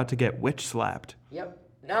 Someone's about to get witch slapped. Yep.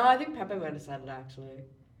 No, I think Pepe might have said it actually.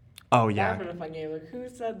 Oh That yeah. would have been a fun game. Like, who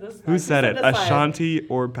said this? Who line? said it? this line? Ashanti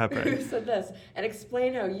or Who Pepe? said this? And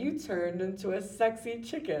explain how you turned into a sexy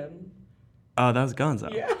chicken. Oh, that was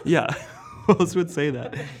Gonzo. Yeah. Yeah. Who else would say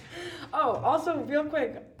that? Oh, also, real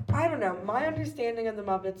quick, I don't know. My understanding of the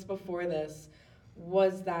Muppets before this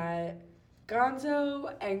was that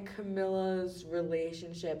Gonzo and Camilla's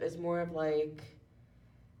relationship is more of like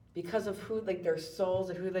because of who, like their souls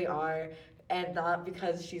and who they are, and not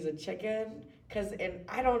because she's a chicken. Because,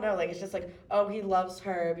 I don't know, like, it's just like, oh, he loves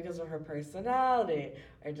her because of her personality.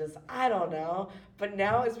 Or just, I don't know. But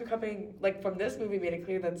now it's becoming, like, from this movie made it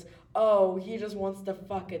clear that's, oh, he just wants to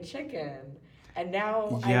fuck a chicken. And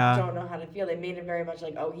now Yeah. I don't know how to feel. They made it very much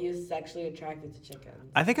like, oh, he is sexually attracted to chickens.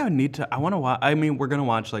 I think I would need to. I want to watch. I mean, we're gonna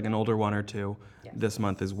watch like an older one or two Yes. this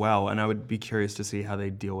month as well, and I would be curious to see how they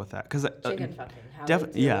deal with that. Cause Chicken fucking. How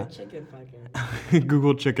def- they deal yeah. with chicken fucking.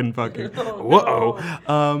 Google chicken fucking. Oh,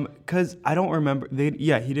 Whoa. Cause I don't remember. He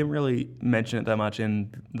didn't really mention it that much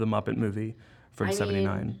in the Muppet movie from I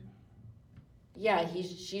 '79. mean, Yeah,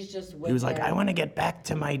 she's just with He was like, him. I want to get back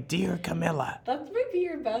to my dear Camilla. That might be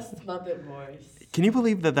your best Muppet voice. Can you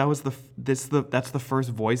believe that was that's the first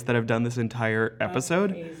voice that I've done this entire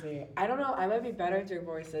episode? That's crazy. I don't know. I might be better at doing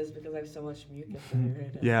voices because I have so much mucus in here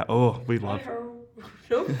right now. Yeah. Oh, we love.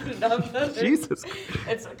 Nope, not better. Jesus.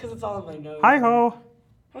 It's because it's all in my nose. Hi ho.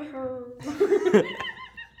 Hi-ho.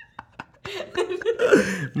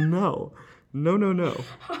 No. No.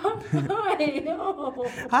 Hi, no.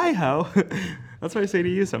 Hi ho. That's what I say to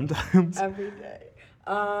you sometimes. Every day.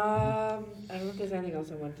 I don't know if there's anything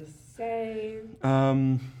else I want to say.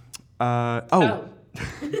 Oh.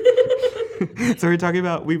 So we're talking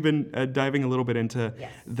about, we've been diving a little bit into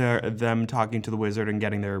Yes. them talking to the wizard and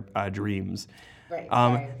getting their dreams. Right.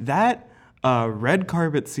 Sorry. That red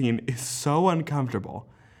carpet scene is so uncomfortable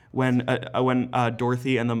when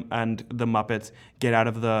Dorothy and the Muppets get out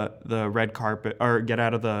of the red carpet, or get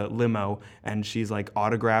out of the limo, and she's like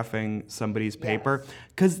autographing somebody's paper,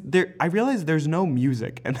 because I realize there's no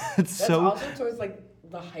music, and that's so. Also towards like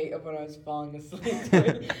the height of when I was falling asleep,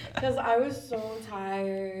 because I was so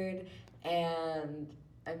tired and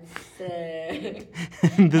I'm sick.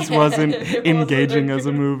 This wasn't It engaging wasn't as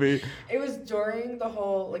a movie. It was during the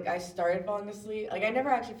whole, like, I started falling asleep. Like, I never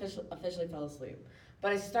actually officially fell asleep.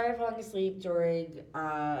 But I started falling asleep during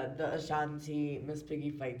the Ashanti Miss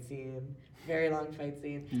Piggy fight scene. Very long fight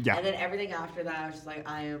scene. Yeah. And then everything after that, I was just like,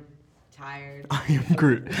 I am tired. I am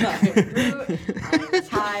Groot. I am Groot. I am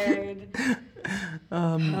tired.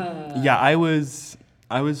 Yeah, I was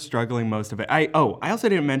struggling most of it. I also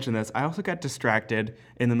didn't mention this. I also got distracted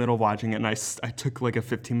in the middle of watching it, and I took like a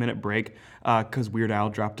 15-minute break because Weird Al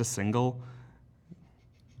dropped a single.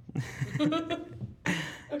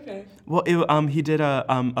 Okay. Well, he did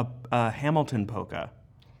a Hamilton polka.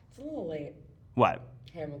 It's a little late. What?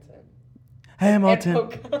 Hamilton. Hamilton.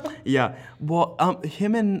 And polka. Yeah. Well,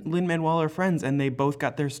 him and Lin-Manuel are friends, and they both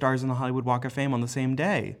got their stars in the Hollywood Walk of Fame on the same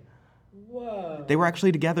day. Whoa. They were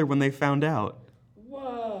actually together when they found out.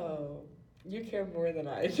 Whoa. You care more than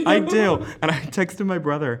I do. I do, and I texted my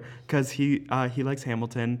brother because he likes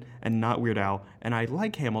Hamilton and not Weird Al, and I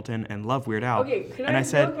like Hamilton and love Weird Al. Okay, can and I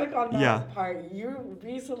said, real quick on that yeah. part? You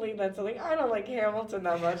recently said something, I don't like Hamilton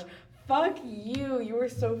that much. Fuck you. You were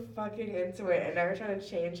so fucking into it and never trying to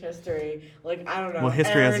change history. Like, I don't know. Well,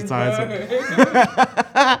 history has its eyes.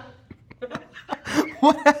 Burr.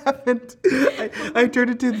 What happened? I turned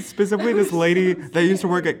into specifically this lady that used to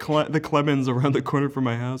work at the Clemens around the corner from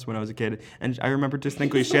my house when I was a kid, and I remember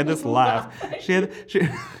distinctly she had this laugh. She had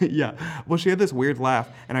this weird laugh,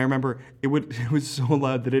 and I remember it was so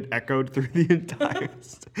loud that it echoed through the entire.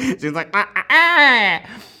 She was like, ah.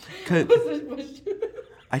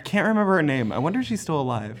 I can't remember her name. I wonder if she's still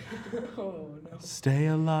alive. Oh, no. Stay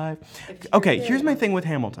alive. Okay, here's my thing with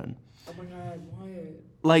Hamilton. Oh my god, why?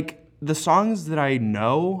 Like, the songs that I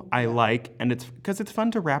know, I like, and it's because it's fun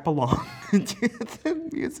to rap along to the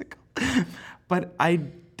musical. But I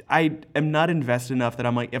am not invested enough that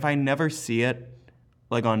I'm like, if I never see it,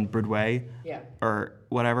 like on Broadway or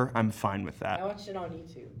whatever, I'm fine with I that. watched it on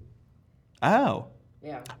YouTube. Oh.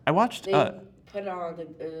 Yeah. I watched, They put it on,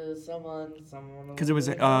 someone. because it was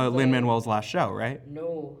Lin-Manuel's last show, right?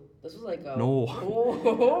 No. This was like a... No.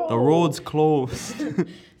 The road's closed.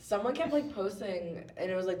 Someone kept like posting,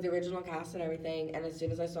 and it was like the original cast and everything. And as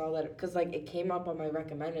soon as I saw that, because like it came up on my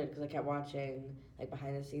recommended, because I kept watching like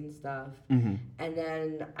behind the scenes stuff. Mm-hmm. And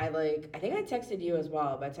then I think I texted you as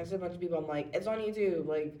well, but I texted a bunch of people. I'm like, it's on YouTube.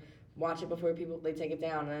 Like, watch it before they take it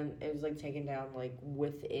down. And it was like taken down like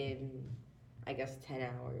within, I guess, 10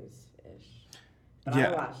 hours ish. But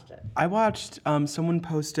Yeah. I watched it. I watched, someone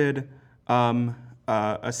posted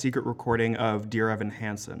a secret recording of Dear Evan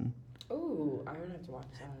Hansen. Ooh, I don't have to watch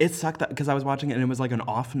that. It sucked because I was watching it and it was like an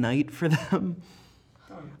off night for them.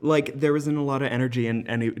 Like, there wasn't a lot of energy,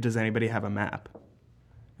 and does anybody have a map?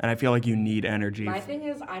 And I feel like you need energy. My thing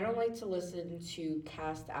is, I don't like to listen to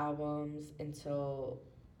cast albums until,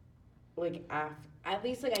 like, at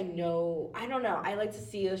least, like, I know, I don't know. I like to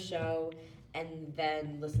see the show and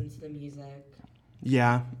then listen to the music.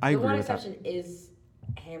 Yeah, I agree The one with that. exception is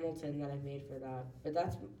Hamilton that I made for that. But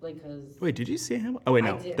that's, like, because... Wait, did you see Hamilton? Oh, wait,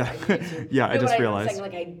 no. I did, on YouTube. Yeah, No, I just but realized. I'm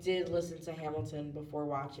saying, like, I did listen to Hamilton before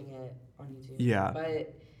watching it on YouTube. Yeah.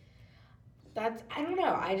 But that's, I don't know.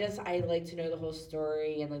 I like to know the whole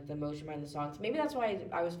story and, like, the emotion behind the songs. Maybe that's why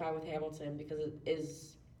I was fine with Hamilton, because it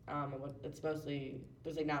is, it's mostly,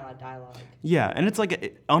 there's, like, not a lot of dialogue. Yeah, and it's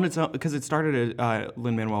like on its own, because it started,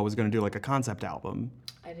 Lin-Manuel was going to do like a concept album.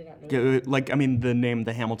 I did not know that. Like, I mean, the name,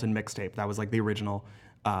 the Hamilton mixtape, that was like the original.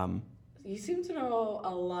 You seem to know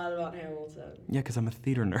a lot about Hamilton. Yeah, because I'm a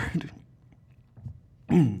theater nerd.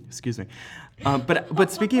 Excuse me.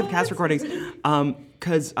 But speaking of cast recordings,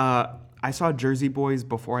 because I saw Jersey Boys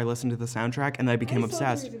before I listened to the soundtrack, and I became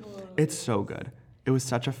obsessed. Jersey Boys. It's so good. It was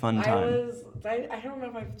such a fun time. I don't know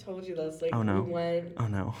if I've told you this. Like, Oh no. we went. Oh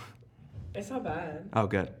no. It's not bad. Oh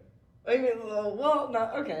good. I mean, well,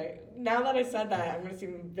 no, okay. Now that I said that, I'm gonna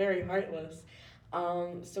seem very heartless.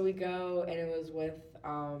 So we go, and it was with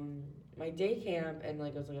my day camp, and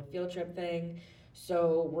like it was like a field trip thing.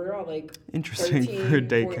 So we're all like Interesting 13, for a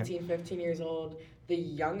day 14, camp. 15 years old. The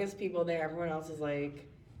youngest people there, everyone else is like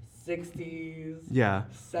 60s, Yeah.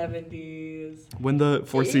 70s. When the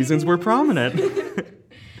Four Seasons were 80s. prominent.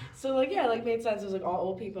 So like yeah, like made sense. It was like all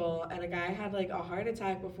old people, and a guy had like a heart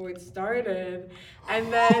attack before it started,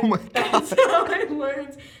 and then Oh my that's how I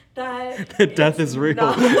learned that That death it's is real.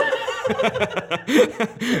 not- Death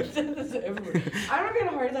is everywhere. I don't get a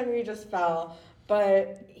heart attack when he just fell,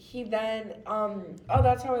 but he then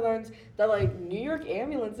that's how I learned that like New York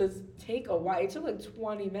ambulances take a while. It took like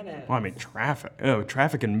 20 minutes. Well, I mean, traffic. Oh,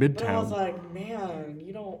 traffic in But I was Midtown. like, man,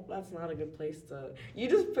 that's not a good place to. You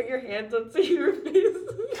just put your hands up to your face.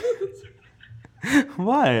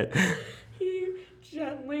 What? He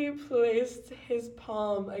gently placed his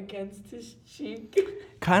palm against his cheek.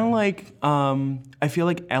 Kind of like, I feel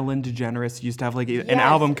like Ellen DeGeneres used to have like an Yes,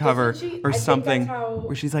 album doesn't cover she? I or think something that's how-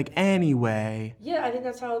 where she's like, anyway. Yeah, I think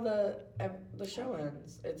that's how the show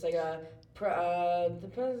ends. It's like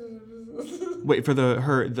Wait for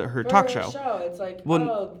her talk show. It's like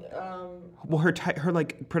Well, her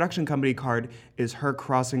like production company card is her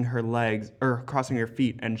crossing her legs or crossing her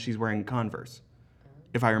feet, and she's wearing Converse,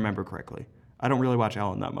 if I remember correctly. I don't really watch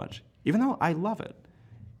Ellen that much, even though I love it.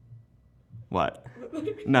 What?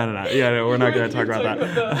 No. Yeah, no, we're not gonna talk about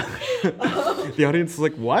that. The audience is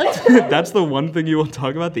like, what? That's the one thing you will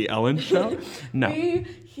talk about, the Ellen show? No. we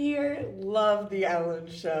here love the Ellen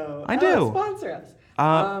Show. I Ellen, do. sponsor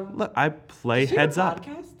us. Look, I play Does she Heads have a Up.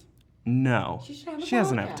 podcast? No, She should have a she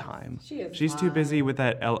doesn't have podcast. time. She's too busy fine. with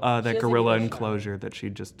that doesn't gorilla need a show. enclosure that she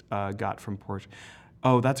just got from Porsche.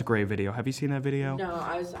 Oh, that's a great video. Have you seen that video? No,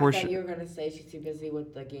 I Porsche- thought you were gonna say she's too busy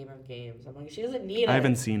with the Game of Games. I'm like, she doesn't need it. I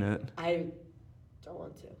haven't seen it. I don't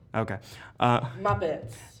want to. Okay.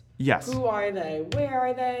 Muppets. Yes. Who are they? Where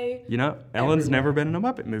are they? You know, Ellen's Everywhere. never been in a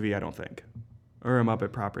Muppet movie, I don't think, or a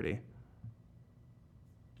Muppet property.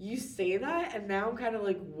 You say that, and now I'm kind of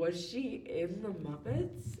like, was she in the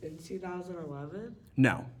Muppets in 2011?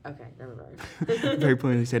 No. Okay, never mind. Very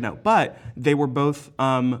plainly said no. But they were both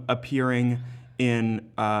appearing in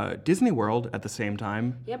Disney World at the same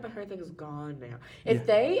time. Yeah, but her thing's gone now. If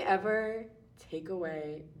they ever take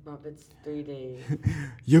away Muppets 3D.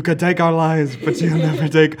 You could take our lives, but you'll never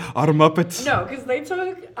take our Muppets. No, because they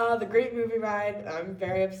took the Great Movie Ride. I'm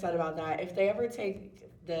very upset about that. If they ever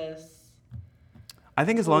take this, I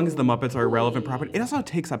think as long as the Muppets are a relevant property, it also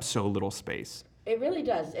takes up so little space. it really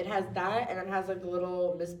does. It has that, and it has like a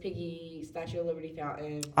little Miss Piggy Statue of Liberty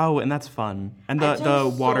fountain. Oh, and that's fun. And I the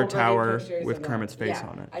took water so many tower pictures with of Kermit's that. face Yeah,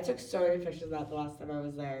 on it. I took so many pictures of that the last time I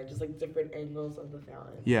was there, just like different angles of the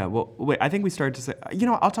fountain. Yeah, well, wait, I think we started to say,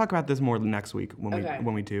 I'll talk about this more next week when Okay.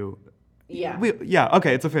 we do. Yeah.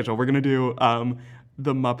 Okay, it's official. We're going to do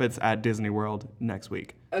the Muppets at Disney World next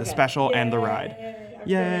week. The Okay. special and the ride. Yay! I'm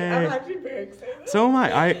Yay. actually very excited. So am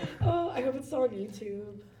I. Oh, I hope it's still on YouTube.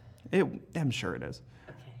 I'm sure it is.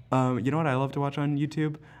 Okay. You know what I love to watch on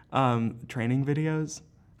YouTube? Training videos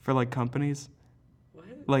for like companies. What?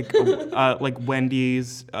 Like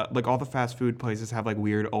Wendy's, like all the fast food places have like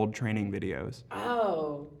weird old training videos.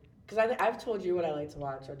 Oh, because I've told you what I like to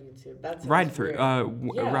watch on YouTube. That's Ride through,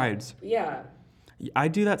 Yeah. rides. Yeah. I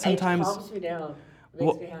do that sometimes. It calms me down. Makes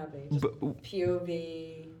Well, me happy. Just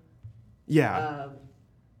POV. Yeah.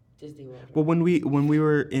 Disney World. Well, when we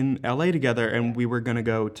were in LA together and we were gonna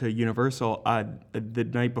go to Universal, the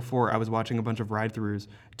night before I was watching a bunch of ride-throughs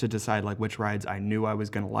to decide like which rides I knew I was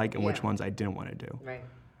gonna like and which Yeah. ones I didn't want to do. Right.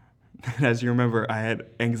 And as you remember, I had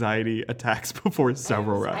anxiety attacks before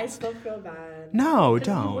several I rides. still feel bad. No, 'Cause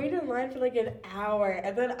You don't. waited in line for like an hour,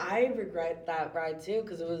 and then I regret that ride too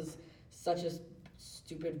because it was such a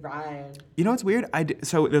stupid ride. You know what's weird?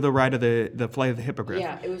 So the ride of the Flight of the Hippogriff.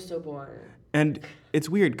 Yeah, it was so boring. And it's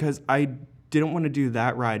weird because I didn't want to do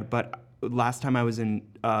that ride, but last time I was in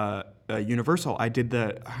Universal, I did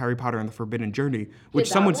the Harry Potter and the Forbidden Journey, which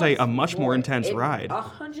Yeah, some that would say was a much more intense ride.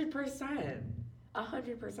 100%.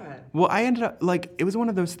 100%. Well, I ended up, like, it was one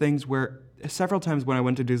of those things where several times when I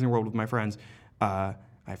went to Disney World with my friends, I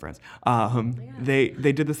have friends, they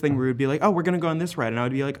did this thing where we would be like, oh, we're going to go on this ride. And I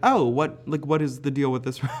would be like, oh, what is the deal with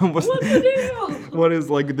this ride? What's the deal? what is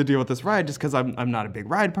like the deal with this ride? Just because I'm not a big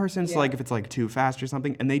ride person, so Yeah. like if it's like too fast or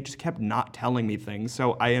something, and they just kept not telling me things.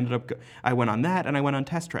 So I ended up, I went on that and I went on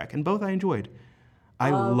Test Track, and both I enjoyed.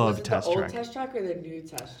 I was love it Test the Track. old Test Track or the new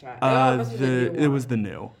Test Track? Oh, it must be the new It one. was the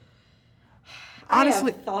new. I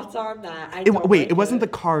Honestly, have thoughts on that. it wasn't the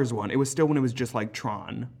Cars one. It was still when it was just like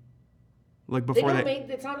Tron. Like They before don't that. make.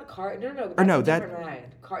 It's not a car. No. That's Or no, a that- different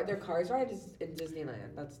ride. Their Cars ride is in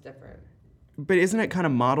Disneyland. That's different. But isn't it kind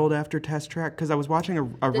of modeled after Test Track? Because I was watching a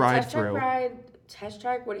The ride Test Track through. Test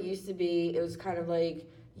Track, what it used to be, it was kind of like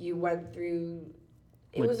you went through.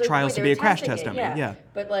 It Like was trials wait, to they be were a crash testing test it, dummy, yeah.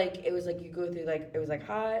 But like it was like you go through like it was like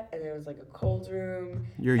hot and there was like a cold room.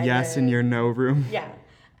 Your and yes then- and your no room. Yeah,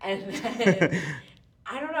 and then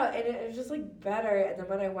I don't know, and it was just like better. And then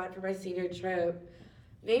when I went for my senior trip,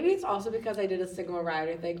 maybe it's also because I did a single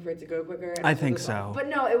rider thing for it to go quicker. And I it was think just- so. But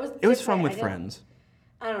no, it was. It was fun different. with I didn't- friends.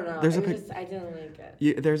 I don't know. There's It a was pic- just, I didn't like it.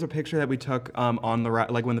 Yeah, there's a picture that we took on the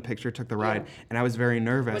ride, like when the picture took the ride, and I was very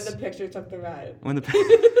nervous. When the picture took the ride. When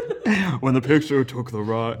the when the picture took the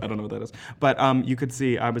ride, I don't know what that is, but you could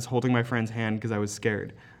see I was holding my friend's hand because I was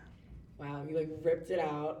scared. Wow, you like ripped it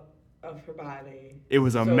out of her body. It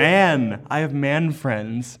was a So- man. I have man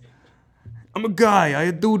friends. I'm a guy. I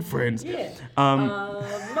have dude friends. Yeah. Um,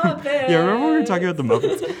 Muppets. Yeah, remember we were talking about the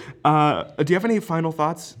Muppets? Do you have any final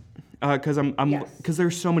thoughts? Because Yes. because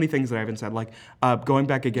there's so many things that I haven't said. Like going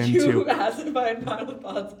back again You to asked if I had final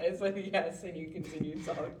thoughts. I said yes, and you continued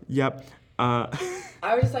talking. yep. I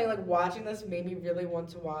was just saying, like, watching this made me really want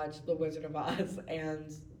to watch The Wizard of Oz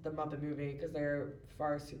and the Muppet movie because they're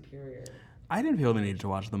far superior. I didn't feel the need to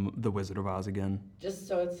watch the Wizard of Oz again. Just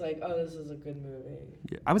so it's like, oh, this is a good movie.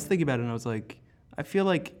 Yeah, I was thinking about it and I was like, I feel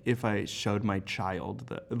like if I showed my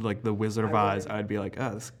child the Wizard of I Oz, would. I'd be like,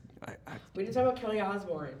 oh, this. We didn't talk about Kelly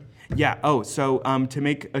Osbourne. Yeah. Oh, so to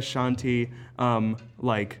make Ashanti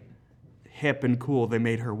like hip and cool, they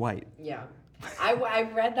made her white. Yeah. I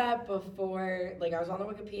read that before, like, I was on the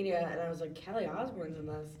Wikipedia, and I was like, Kelly Osbourne's in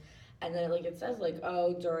this. And then, like, it says, like,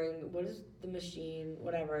 oh, during, what is the machine,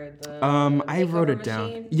 whatever, the I wrote makeover it down.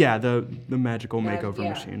 machine? Yeah, the magical Mag- makeover yeah.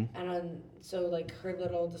 machine. And so, like, her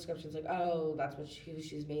little description's like, oh, that's what who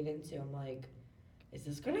she's made into. I'm like, is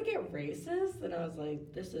this gonna get racist? And I was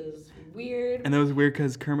like, this is weird. And that was weird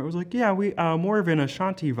because Kermit was like, yeah, we more of an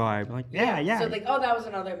Ashanti vibe. Like, yeah. So, like, oh, that was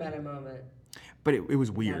another meta moment. But it was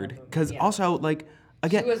weird Yeah. because Yeah. also like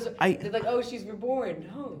again, She was, I they're like, oh, she's reborn.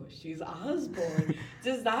 No, she's Osborne.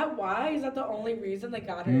 Is that why? Is that the only reason they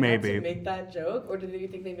got her Maybe. to make that joke? Or do you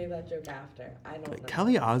think they made that joke after? I don't know.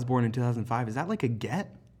 Kelly Osbourne in 2005, is that like a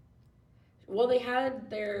get? Well, they had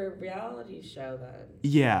their reality show then.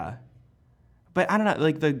 Yeah. But I don't know,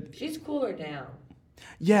 like She's cooler now.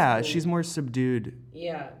 yeah, cool. she's more subdued.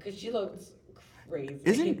 Yeah, because she looks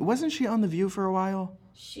crazy. Wasn't she on The View for a while?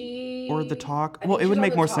 She Or The Talk? I Well, think it would she's on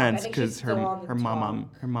make The more Talk. I sense think because she's still on The her Talk. mom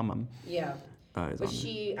Yeah, is but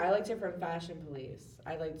on. I liked her from Fashion Police.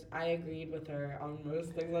 I agreed with her on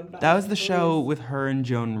most things on Fashion That was the Police. show with her and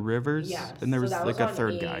Joan Rivers, Yes. and there so was that like a on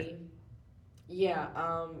third guy. Yeah.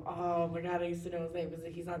 Oh my God, I used to know his name because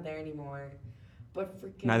he's not there anymore. But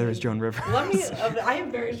freaking. Neither is Joan Rivers. Let me. I have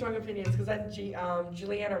very strong opinions because that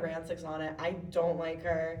Juliana Rancic's on it. I don't like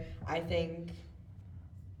her. I think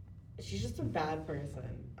she's just a bad person.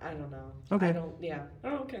 I don't know. Okay. I don't. Yeah.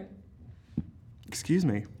 Oh, okay. Excuse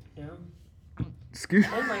me. Yeah. Excuse.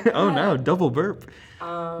 Oh my Oh no, God. double burp.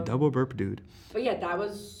 Um. Double burp, dude. But yeah, that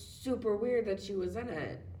was super weird that she was in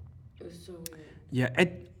it. It was so weird. Yeah,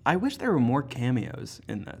 I wish there were more cameos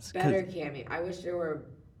in this. 'cause- Better cameo. I wish there were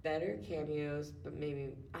better cameos, but maybe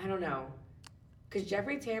I don't know. Cause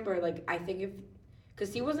Jeffrey Tambor, like I think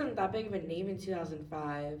cause he wasn't that big of a name in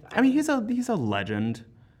 2005. I mean, he's a legend.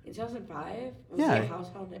 in 2005. Was Yeah. he a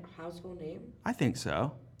household name? I think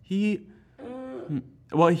so. He Uh,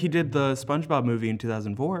 well, he did the SpongeBob movie in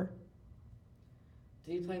 2004.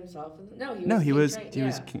 did he play himself? No, he was. No, he King was Train- he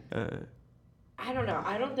was. yeah. King- I don't know.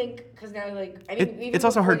 I don't think because now like I mean even it's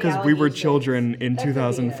also hard before because we were reality shows, children in that could be it.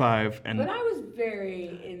 2005, and But I was very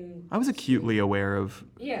in. I was acutely aware of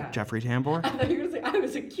Yeah. Jeffrey Tambor. I thought you were gonna say I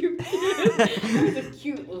was a cute kid. I was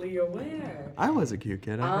acutely aware. I was a cute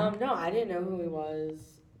kid. I think. No, I didn't know who he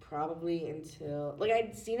was probably until like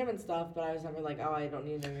I'd seen him and stuff, but I was never like, oh, I don't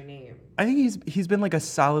need to know your name. I think he's been like a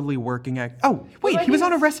solidly working act. Oh wait, like he was he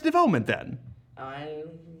on was- Arrested Development then.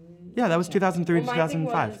 Yeah, that was 2003 to Well, my thing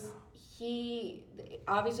 2005. was, he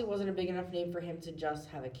obviously wasn't a big enough name for him to just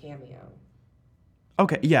have a cameo.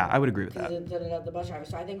 Okay, yeah, I would agree with Because that. it did it at the bus driver.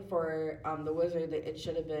 So I think for the Wizard, it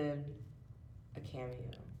should have been a cameo.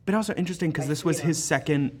 But also interesting because Like this was his freedom.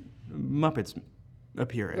 second Muppets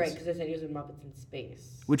appearance, Right, because they said he was in Muppets in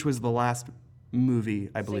Space. which was the last movie,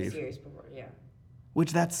 I 6 believe. years before, yeah.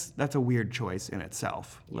 Which that's a weird choice in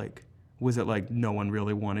itself. Like, was it like no one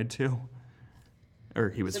really wanted to? Or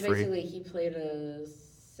he was So free? basically, he played a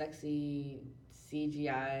sexy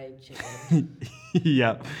CGI chicken.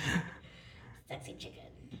 Yep. Sexy chicken.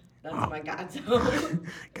 That's my Gonzo.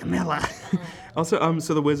 Camilla. Also,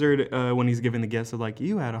 so the wizard, when he's giving the gifts, is like,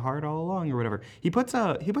 you had a heart all along, or whatever. He puts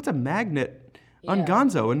a magnet on Yeah.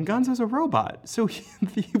 Gonzo, and Gonzo's a robot, so he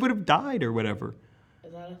would have died or whatever.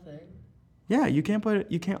 Is that a thing? Yeah, you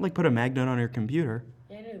can't like put a magnet on your computer,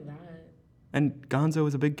 Yeah, I knew that. and Gonzo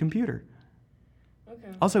is a big computer. Okay.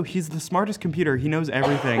 Also, he's the smartest computer. He knows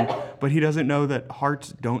everything, but he doesn't know that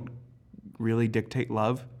hearts don't really dictate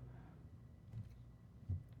love.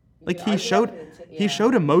 Like Yeah, he I showed definitely- he yeah.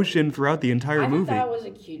 showed emotion throughout the entire I movie thought that was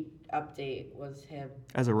a cute update. Was him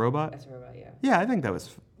as a robot. as a robot? Yeah. Yeah, I think that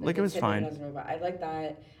was like it was him fine. As a robot. I like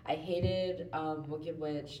that. I hated Wicked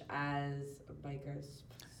Witch as a biker.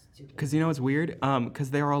 Stupid. Because you know what's weird?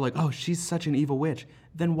 Because they were all like, "Oh, she's such an evil witch."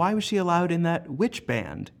 Then why was she allowed in that witch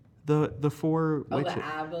band? The four Oh, the witches,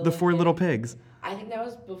 Avalon the four thing? little pigs. I think that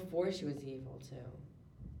was before she was evil too.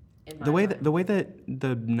 In my The way mind. that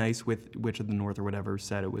the nice witch of the north or whatever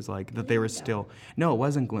said it was like that they were still. No, it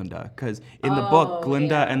wasn't Glinda. Because in the book,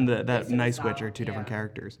 Glinda yeah. and that It's nice solid, witch are two different yeah.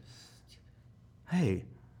 characters. Hey.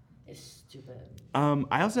 It's stupid.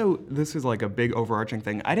 I also, this is like a big overarching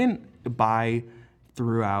thing. I didn't buy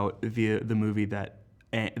throughout the movie that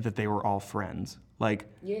they were all friends. Like,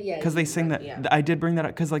 Yeah, because they sing that. yeah. I did bring that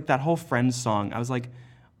up because like that whole Friends song. I was like,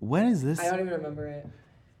 when is this? I don't even remember it.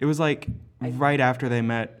 It was like right after they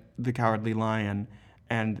met the Cowardly Lion,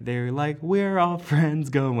 and they're like, we're all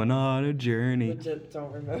friends going on a journey. Legit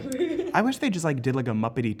don't remember. I wish they just like did like a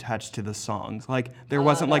Muppety touch to the songs. Like there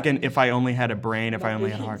wasn't like an if I only had a brain, if I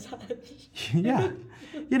only had a heart. Yeah.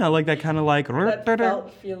 You know, like that kind of like. That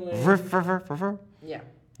felt feeling. Yeah.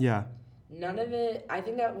 Yeah. None of it. I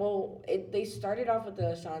think that they started off with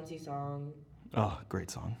the Ashanti song, Oh, great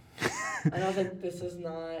song. and I was like, this is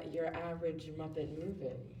not your average Muppet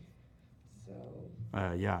movie. So.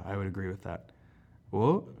 Yeah, I would agree with that.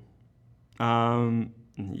 Whoa.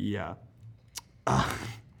 Yeah.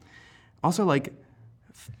 Also, like,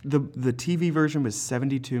 the TV version was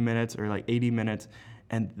 72 minutes or like 80 minutes,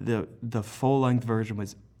 and the full length version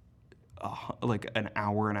was like an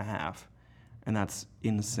hour and a half, and that's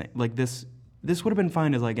insane. Like this would have been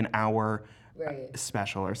fine as like an hour Right.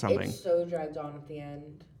 special or something. It's so dragged on at the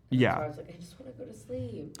end. Yeah. So I was like, I just want to go to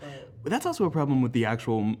sleep. But That's also a problem with the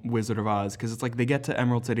actual Wizard of Oz, because it's like they get to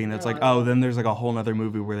Emerald City and it's No, like, I know. oh, then there's like a whole other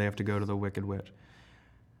movie where they have to go to the Wicked Witch.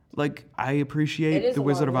 Like, I It appreciate is the a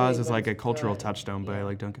Wizard of long Oz movie, as but like a it's cultural good. touchstone, but I Yeah.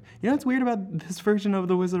 like don't. You know what's weird about this version of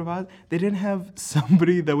the Wizard of Oz? They didn't have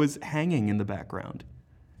somebody that was hanging in the background.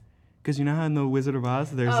 Because you know how in the Wizard of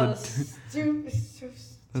Oz there's a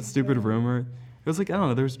stupid rumor. It was like, I don't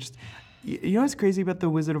know, there was just. You know what's crazy about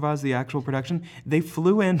the Wizard of Oz, the actual production? They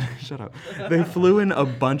flew in, shut up. They flew in a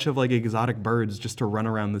bunch of like exotic birds just to run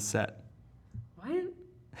around the set What?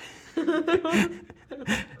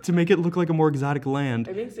 to make it look like a more exotic land.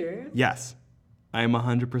 Are you being serious? Yes, I am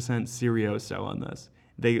 100% serioso on this.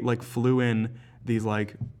 They like flew in these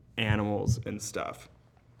like animals and stuff.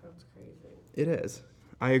 That's crazy. It is.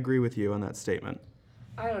 I agree with you on that statement.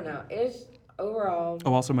 I don't know. It's overall.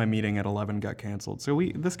 Oh, also my meeting at 11 got canceled, so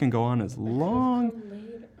this can go on as long. Come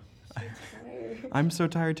later. I'm so tired. I'm so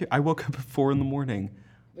tired too. I woke up at 4 a.m. When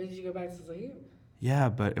did you go back to sleep? Yeah,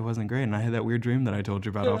 but it wasn't great, and I had that weird dream that I told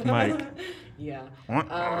you about off mic. Yeah.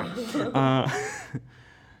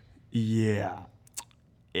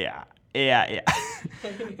 Yeah.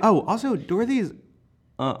 Oh, also, Dorothy's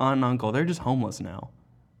aunt and uncle, they're just homeless now.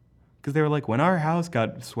 Because they were like, when our house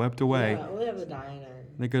got swept away, Yeah, we have a diner.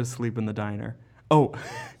 they go to sleep in the diner. Oh,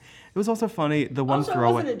 it was also funny, the one Also, it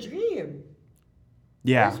throwaway. wasn't a dream.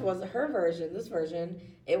 Yeah. This was her version. This version,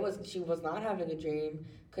 she was not having a dream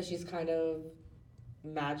because she's kind of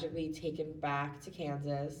magically taken back to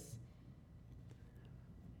Kansas.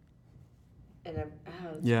 And it's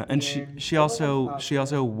Yeah, and weird. she It wasn't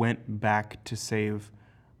also went back to save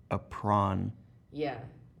a prawn. Yeah.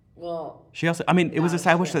 Well. She also, I mean, it was That's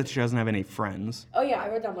established true. that she doesn't have any friends. Oh yeah, I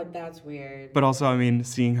read that. I'm like, that's weird. But also, I mean,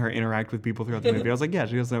 seeing her interact with people throughout the movie, I was like, yeah,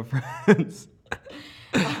 she doesn't have friends.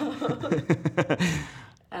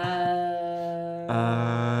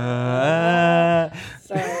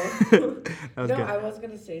 So. That was No, good. I was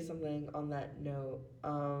gonna say something on that note.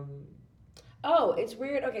 Oh, it's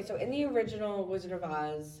weird. Okay, so in the original Wizard of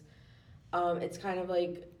Oz, it's kind of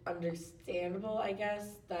like understandable, I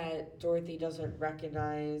guess, that Dorothy doesn't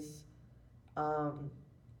recognize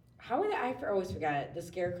How are they? I always forget. The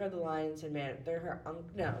Scarecrow, the Lion, and Tin Man. They're her.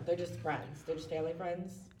 No, they're just friends. They're just family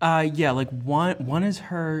friends. Yeah, like one is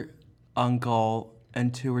her uncle,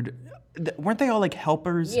 and two are. Weren't they all like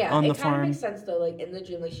helpers on the farm? Yeah, it kind of makes sense though. Like in the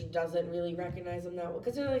dream, like she doesn't really recognize them that well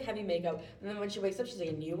because they're like heavy makeup. And then when she wakes up, she's like,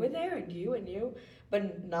 "And you were there, and you,"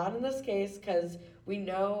 but not in this case because we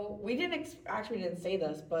know we didn't say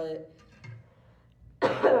this, but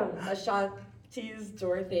Ashanti's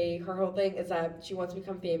Dorothy, her whole thing is that she wants to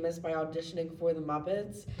become famous by auditioning for the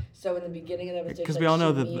Muppets. So in the beginning of the episode, because we all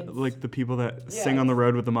know that like the people that sing on the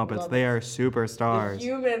road with the Muppets, they are superstars. The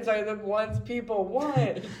humans are the ones people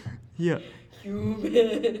want. Yeah.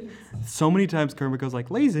 Humans. So many times Kermit goes like,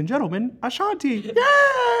 "Ladies and gentlemen, Ashanti."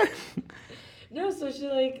 Yeah. No, so she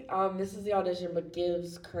like misses the audition but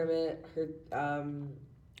gives Kermit her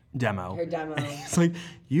demo. Her demo. It's like,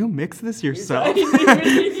 you mix this yourself. He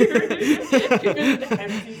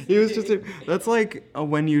was just that's like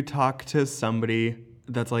when you talk to somebody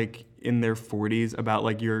that's like in their 40s about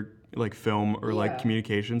like your like film or like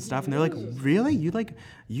communication stuff, and they're like, really?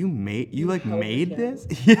 You made this?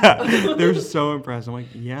 Yeah. They're so impressed. I'm like,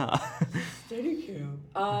 yeah. Steadicam.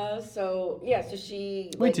 So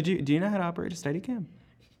she wait, do you know how to operate a Steadicam?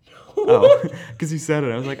 Oh, because you said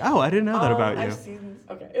it. I was like, oh, I didn't know that about you.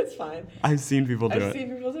 Okay, it's fine. I've seen people do it. I've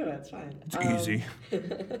seen people do it. It's fine. It's easy.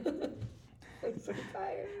 I'm so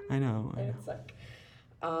tired. I know. It's sick.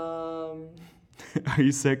 Are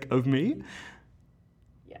you sick of me?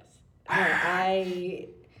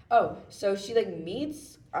 No, so she like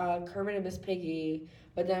meets Kermit and Miss Piggy,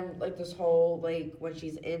 but then like this whole like when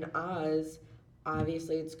she's in Oz,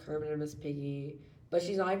 obviously it's Kermit and Miss Piggy, but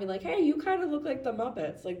she's not even like, hey, you kind of look like the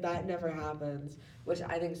Muppets. Like that never happens, which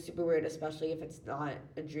I think is super weird, especially if it's not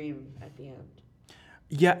a dream at the end.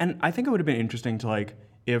 Yeah, and I think it would have been interesting to like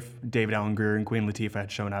if David Alan Grier and Queen Latifah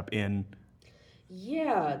had shown up in.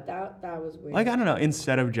 Yeah, that was weird. Like I don't know,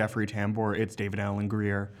 instead of Jeffrey Tambor, it's David Alan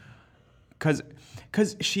Grier. Because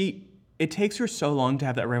it takes her so long to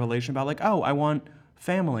have that revelation about like, oh, I want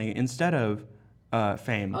family instead of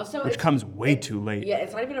fame, also, which comes way too late. Yeah,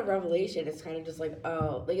 it's not even a revelation. It's kind of just like,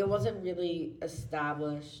 oh, like it wasn't really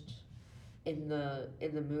established in the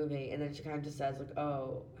movie, and then she kind of just says like,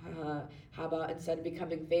 oh, how about instead of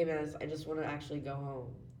becoming famous, I just want to actually go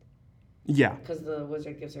home. Yeah. Because the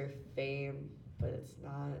wizard gives her fame, but it's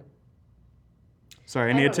not. Sorry,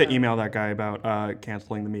 I needed to email that guy about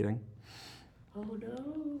canceling the meeting. Oh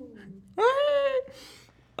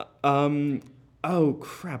no. Oh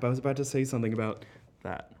crap! I was about to say something about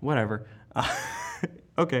that. Whatever.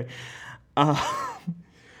 Okay.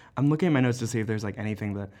 I'm looking at my notes to see if there's like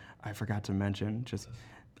anything that I forgot to mention. Just.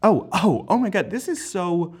 Oh my God! This is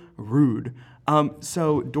so rude.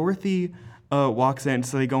 So Dorothy walks in,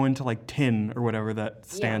 so they go into like tin or whatever that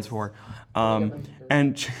stands for.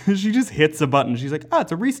 And she just hits a button. She's like,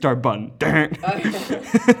 it's a restart button.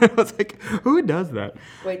 I was like, who does that?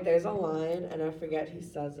 Wait, there's a line, and I forget who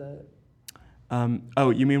says it.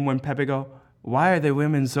 You mean when Pepe go, why are the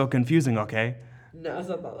women so confusing, okay? No, it's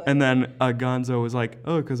not that line. And then Gonzo was like,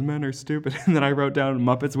 because men are stupid. And then I wrote down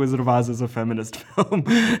Muppets Wizard of Oz is a feminist film.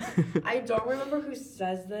 I don't remember who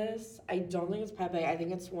says this. I don't think it's Pepe. I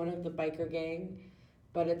think it's one of the biker gang.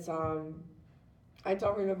 But it's, I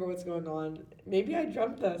don't remember what's going on. Maybe I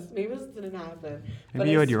dreamt this. Maybe this didn't happen.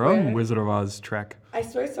 Maybe you had your own Wizard of Oz trek. I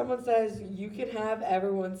swear someone says, you can have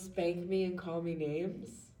everyone spank me and call me names.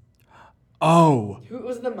 Oh. Who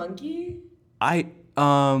was the monkey?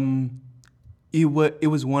 It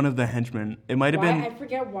was one of the henchmen. It might have been. I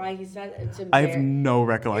forget why he said it to me. I have no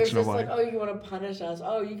recollection of why. It was just like, you want to punish us.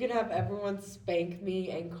 Oh, you can have everyone spank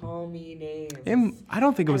me and call me names. I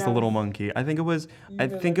don't think it was the little monkey. I think it was. I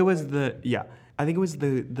think it was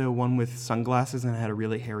the one with sunglasses and had a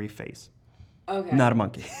really hairy face. Okay. Not a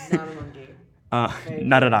monkey. Not a monkey. Okay.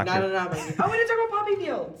 Not a doctor. Not a monkey. Oh, we didn't talk about Poppy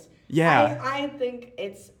Fields. Yeah. I think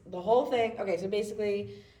it's the whole thing. Okay, so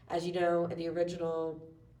basically, as you know, in the original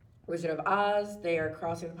Wizard of Oz, they are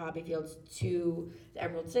crossing the poppy fields to the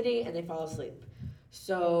Emerald City, and they fall asleep.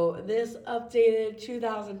 So this updated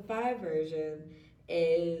 2005 version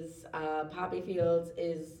is Poppy Fields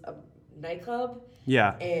is a nightclub.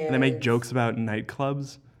 Yeah, and they make jokes about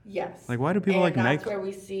nightclubs. Yes. Like, why do people like nightclubs? That's where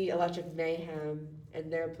we see Electric Mayhem,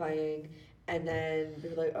 and they're playing, and then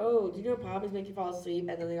they're like, oh, do you know poppies make you fall asleep?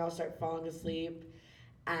 And then they all start falling asleep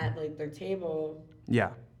at, like, their table.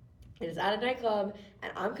 Yeah. And it's at a nightclub,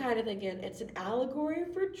 and I'm kind of thinking it's an allegory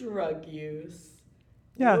for drug use.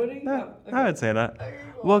 Yeah, I would say that. Okay,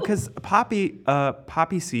 cool. Well, because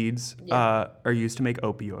poppy seeds are used to make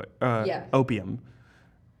opium.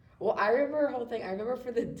 Well, I remember a whole thing. I remember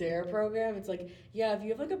for the DARE program, it's like, yeah, if you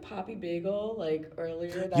have like a poppy bagel, like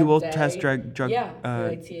earlier that You will day, test drug. Yeah, for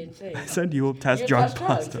like THC. I said you will test You drug test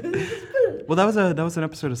drugs. pasta. Well, that was an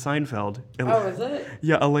episode of Seinfeld. Oh, is it?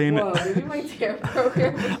 Yeah, Elaine. Whoa, maybe my DARE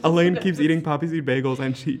program. was just Elaine an keeps episode. eating poppy seed bagels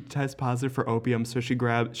and she tests positive for opium. So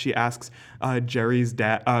she asks Jerry's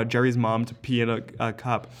mom to pee in a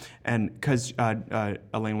cup, and because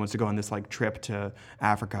Elaine wants to go on this like trip to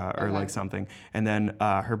Africa or like something, and then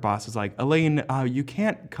her boss is like, Elaine, you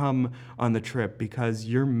can't come on the trip because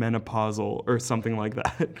you're menopausal or something like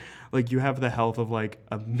that. Like you have the health of like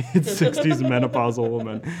a mid-60s menopausal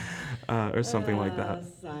woman or something like that.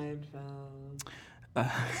 Seinfeld.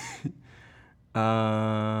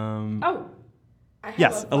 Oh, I have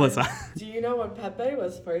yes, a fun- Alyssa. Do you know when Pepe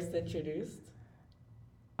was first introduced?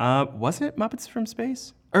 Was it Muppets from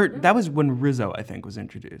Space? Or that was when Rizzo, I think, was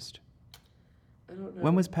introduced. I don't know.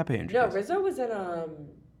 When was Pepe No, introduced? Rizzo was in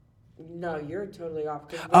No, you're totally off.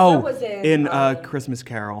 'Cause Rizzo Oh, was in Christmas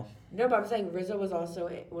Carol. No, but I'm saying Rizzo was also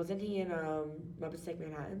wasn't he in Muppets Take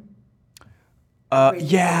Manhattan?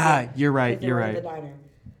 Yeah, you're right. Because they You're were in right. the diner.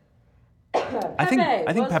 I think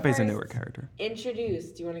was Pepe's a first newer character.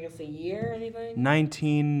 Introduced. Do you want to guess a year or anything?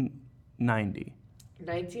 1990.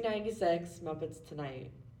 1996. Muppets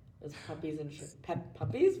Tonight. It was Puppies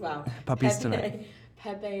Puppies? Wow. Puppies Tonight.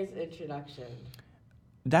 Pepe's introduction.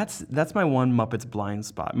 That's my one Muppets blind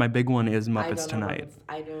spot. My big one is Muppets Tonight.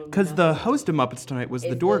 I know. Because the host of Muppets Tonight was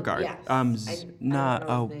the door guard. Yes. I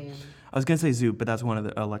was gonna say Zoop, but that's one of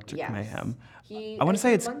the Electric Yes. Mayhem. He, I wanna is say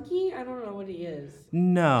he a it's- monkey. I don't know what he is.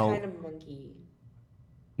 No, Kind of monkey.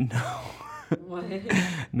 no, What?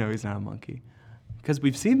 no, he's not a monkey. Because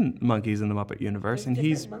we've seen monkeys in the Muppet universe, and There's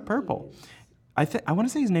he's different purple. monkeys. I want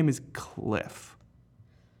to say his name is Cliff,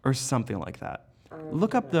 or something like that.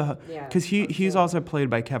 Look up the Yeah, because I'm he's sure. also played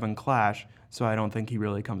by Kevin Clash, so I don't think he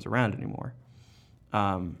really comes around anymore.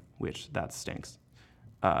 Which that stinks.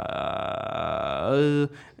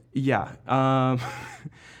 Yeah.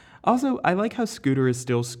 Also, I like how Scooter is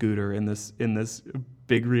still Scooter in this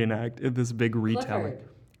big retelling. Clifford.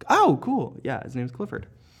 Oh, cool. Yeah, his name's Clifford.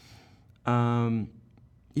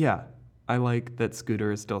 Yeah, I like that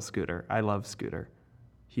Scooter is still Scooter. I love Scooter.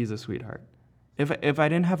 He's a sweetheart. If I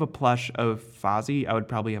didn't have a plush of Fozzie, I would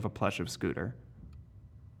probably have a plush of Scooter.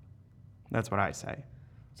 That's what I say.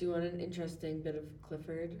 Do you want an interesting bit of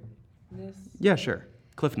Clifford? Yeah, sure.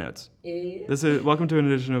 Cliff Notes. Yeah. This is welcome to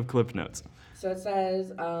an edition of Cliff Notes. So it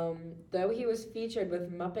says, though he was featured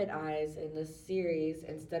with Muppet eyes in this series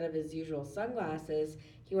instead of his usual sunglasses,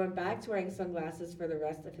 he went back to wearing sunglasses for the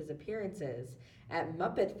rest of his appearances. At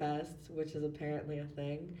Muppet Fest, which is apparently a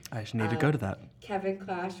thing, I should need to go to that. Kevin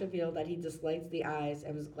Clash revealed that he disliked the eyes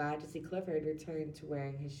and was glad to see Clifford return to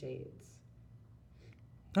wearing his shades.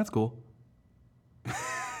 That's cool.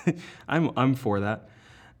 I'm for that.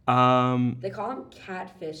 They call him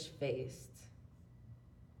catfish faced.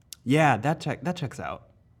 Yeah, that checks out.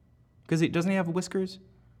 Because doesn't he have whiskers?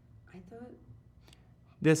 I thought.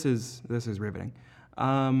 This is riveting.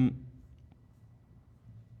 I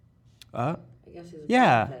guess he's a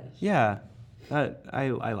Yeah, catfish. yeah.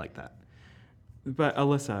 I like that. But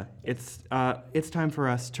Alyssa, it's time for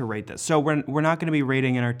us to rate this. So we're not going to be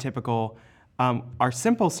rating in our typical, our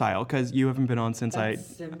simple style because you haven't been on since I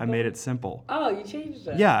That's made it simple. Oh, you changed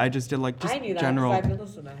it. Yeah, I just did like just I knew that general. because I've been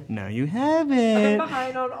listening. No, you I'm haven't.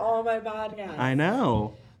 behind on all my podcasts. I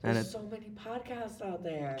know. And There's it's so many podcasts out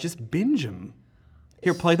there. just binge them.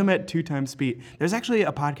 Here, play them at 2 times speed. There's actually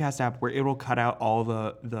a podcast app where it will cut out all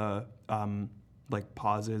the like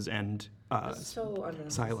pauses and It's so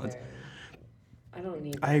unnecessary. silence. I don't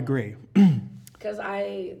need that. I agree. Because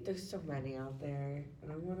there's so many out there,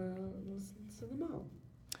 and I want to listen to them all.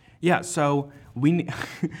 Yeah, so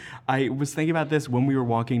I was thinking about this when we were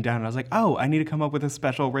walking down, and I was like, oh, I need to come up with a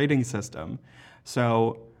special rating system.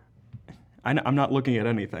 So I'm not looking at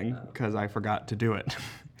anything because I forgot to do it.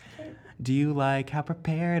 Do you like how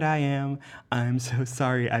prepared I am? I'm so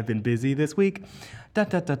sorry, I've been busy this week. Da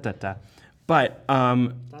da da da da. But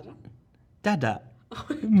Dada? da da.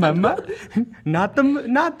 Mama? Not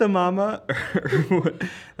the mama.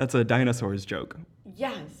 That's a dinosaurs joke.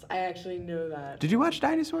 Yes, I actually know that. Did you watch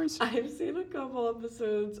Dinosaurs? I've seen a couple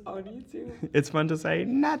episodes on YouTube. It's fun to say,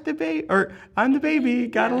 not the baby, or I'm the baby,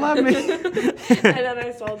 gotta love me. And then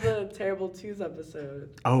I saw the Terrible Twos episode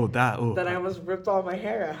Oh. that I almost ripped all my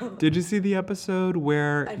hair out. Did you see the episode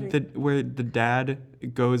where I think- where the dad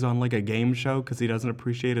goes on like a game show because he doesn't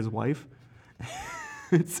appreciate his wife?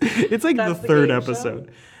 It's like That's the the third game show?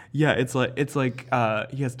 episode. Yeah, it's like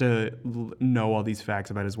he has to know all these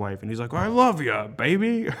facts about his wife, and he's like, "I love you,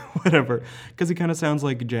 baby," whatever, because he kind of sounds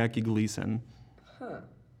like Jackie Gleason. Huh.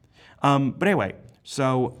 But anyway,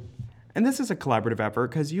 so, and this is a collaborative effort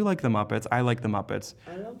because you like the Muppets, I like the Muppets.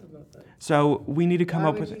 I love the Muppets. So we need to come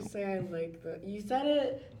up with. Why would you say I like the? You said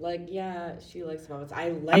it like, yeah, she likes the Muppets. I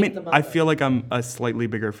like the Muppets. I feel like I'm a slightly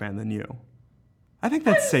bigger fan than you. I think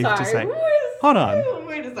that's safe to say. Sorry, Hold on.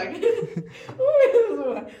 Wait a second. Wait a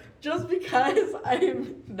second. Just because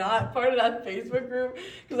I'm not part of that Facebook group,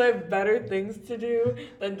 because I have better things to do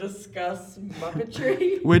than discuss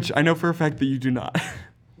Muppetry. Which I know for a fact that you do not.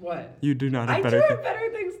 What? You do not have I better do have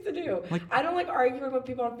better things to do. Like- I don't like arguing with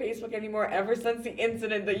people on Facebook anymore ever since the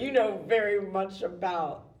incident that you know very much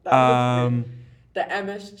about. That was the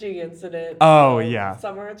MSG incident. Oh, yeah.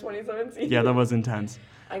 Summer of 2017. Yeah, that was intense.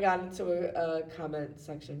 I got into a comment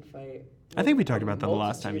section fight. I think we talked about that the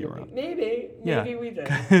last time you were on. Maybe Yeah. we did.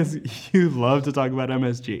 Because you love to talk about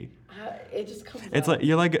MSG. It just comes It's up. like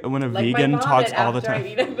you're like when a Like my vegan vomit talks all the after I time.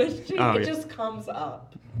 eat MSG, Oh, it yeah. just comes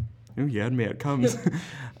up. Oh yeah, man, it comes.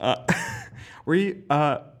 Were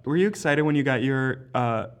you excited when you got your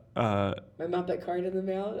My Muppet card in the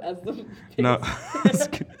mail as the no?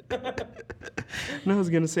 No, I was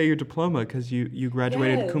gonna say your diploma because you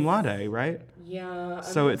graduated cum Yes. laude, right? Yeah. I'm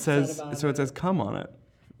So it upset says about it says cum on it.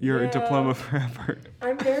 Your Yeah. diploma forever.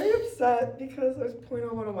 I'm very upset because there's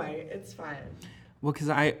 0.01 away. It's fine. Well, because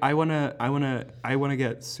I wanna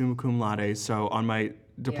get summa cum laude. So on my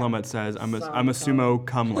diploma it says I'm a sumo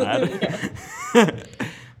cum lad.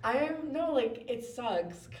 It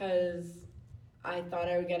sucks because I thought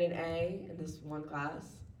I would get an A in this one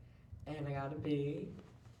class, and I got a B.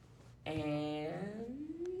 And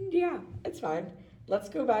yeah, it's fine. Let's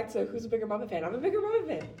go back to who's a bigger Muppet fan. I'm a bigger Muppet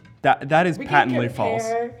fan. That is We patently can false.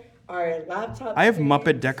 compare our laptop. I have screens.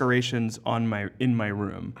 Muppet decorations in my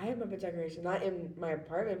room. I have Muppet decoration, not in my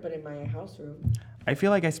apartment, but in my house room. I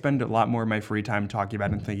feel like I spend a lot more of my free time talking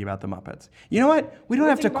about and thinking about the Muppets. You know what? We don't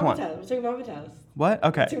have to We're taking Muppet test. What?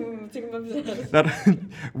 Okay. Taking Muppet test. That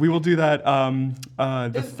we will do that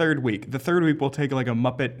the third week. The third week we'll take like a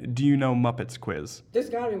Muppet. Do you know Muppets quiz?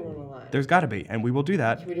 There's gotta be one online. There's got to be, and we will do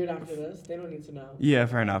that. Can we do it after this? They don't need to know. Yeah,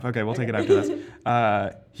 fair enough. Okay, we'll take it after this.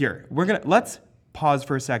 Here, let's pause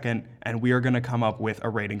for a second, and we are gonna come up with a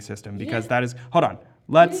rating system because that is. Hold on. You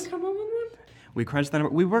Let's. didn't come up with one? We crunched the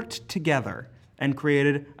number. We worked together and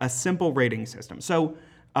created a simple rating system. So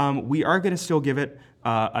we are going to still give it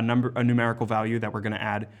a numerical value that we're going to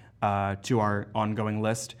add to our ongoing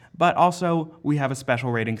list, but also we have a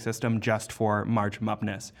special rating system just for March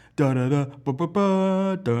Muppness. Da da da ba ba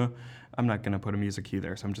ba da. I'm not going to put a music cue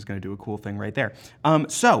there, so I'm just going to do a cool thing right there.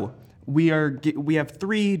 So we have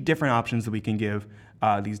 3 different options that we can give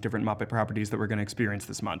these different Muppet properties that we're going to experience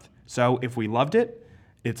this month. So if we loved it,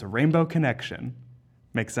 it's a rainbow connection.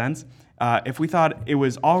 Makes sense? If we thought it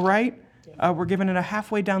was all right, we're giving it a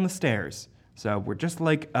halfway down the stairs. So we're just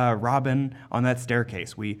like Robin on that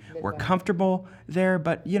staircase. We're comfortable there,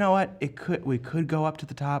 but you know what? We could go up to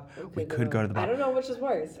the top. We could go to the I bottom. don't know which is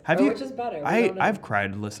worse. Which is better. I've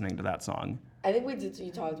cried listening to that song. I think we did.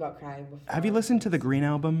 You talked about crying before. Have you listened to the Green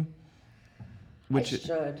album? I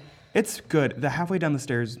should. It's good. The halfway down the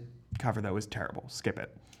stairs cover though is terrible. Skip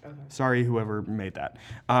it. Okay. Sorry, whoever made that.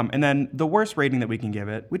 And then the worst rating that we can give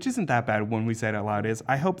it, which isn't that bad when we say it out loud, is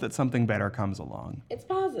I hope that something better comes along. It's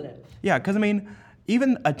positive. Yeah, because I mean,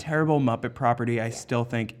 even a terrible Muppet property, I still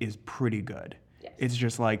think is pretty good. Yes. It's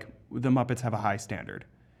just like the Muppets have a high standard.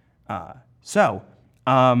 So,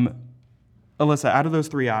 Alyssa, out of those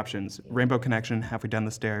 3 options, Rainbow Connection, halfway down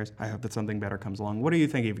the stairs, I hope that something better comes along. What are you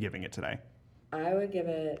thinking of giving it today? I would give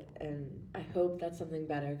it, and I hope that something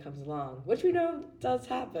better comes along, which we know does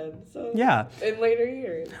happen. So Yeah. in later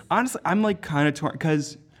years. Honestly, I'm like kind of torn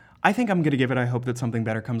because I think I'm gonna give it. I hope that something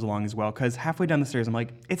better comes along as well. Because halfway down the stairs, I'm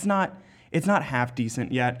like, it's not half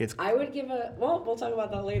decent yet. It's I would give we'll talk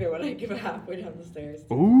about that later when I give it halfway down the stairs.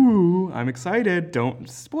 ooh, I'm excited. Don't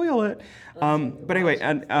spoil it. But anyway,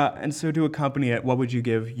 and so to accompany it, what would you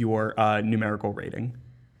give your numerical rating?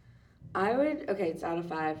 It's out of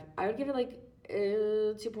 5. I would give it like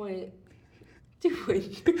 2.2.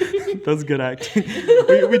 That's good acting.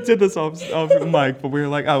 we did this off mic, but we were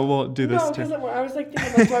like, oh, we'll do this No, too. because I was like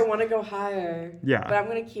thinking, like, do I want to go higher? Yeah. But I'm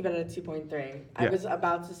gonna keep it at a 2.3. I Yeah. was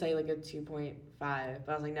about to say like a 2.5,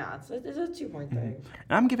 but I was like, nah, it's a 2.3. And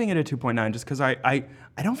I'm giving it a 2.9 just because I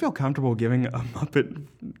don't feel comfortable giving a Muppet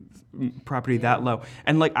property that low.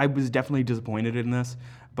 And like I was definitely disappointed in this,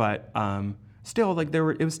 but still like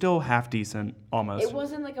it was still half decent almost. It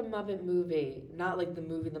wasn't like a Muppet movie, not like the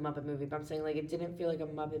Muppet movie, but I'm saying like it didn't feel like a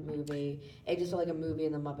Muppet movie. It just felt like a movie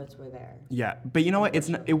and the Muppets were there. Yeah, but you know what?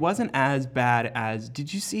 It wasn't as bad as.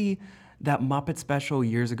 Did you see that Muppet special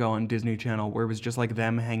years ago on Disney Channel where it was just like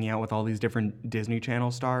them hanging out with all these different Disney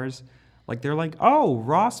Channel stars? Like they're like, oh,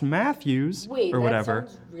 Ross Matthews Wait, or that whatever.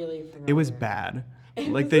 sounds really familiar. It was bad.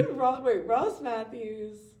 Like Ross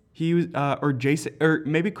Matthews. he was or Jason, or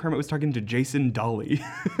maybe Kermit was talking to Jason Dolly.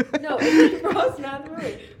 No, it's Ross Matthews.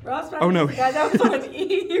 Wait, Ross Matthews. Oh, no. The guy that was on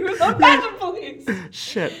E. He was on Fashion Police.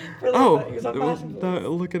 Shit. For a little bit, he was on Fashion Police.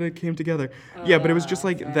 Look at it came together. Yeah, but it was just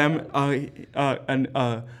like sad. them.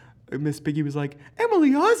 And Miss Piggy was like,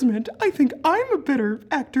 Emily Osment, I think I'm a better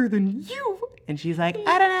actor than you. And she's like,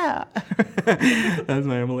 I don't know. That's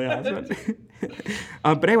my Emily Osment.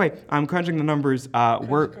 But anyway, I'm crunching the numbers.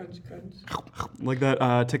 We're Crunch. like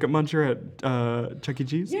that ticket muncher at Chuck E.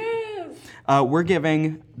 Cheese. Yes. We're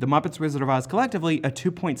giving The Muppets Wizard of Oz collectively a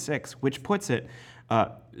 2.6, which puts it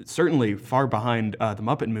certainly far behind the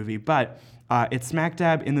Muppet movie, but it's smack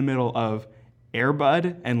dab in the middle of Air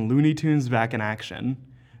Bud and Looney Tunes Back in Action.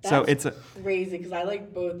 So it's a crazy because I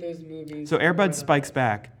like both those movies. so Air Bud Spikes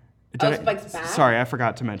Back. Spikes Back? Sorry, I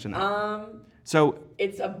forgot to mention that. So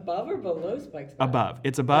It's above or below Spikes Back? above.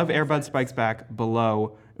 It's above Air Bud Spikes Back,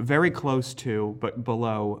 below, very close to, but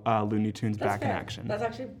below Looney Tunes That's Back fair. in Action. That's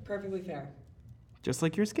actually perfectly fair. Just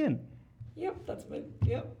like your skin. Yep, that's my.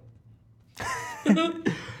 Yep.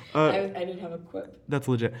 I didn't have a quip. That's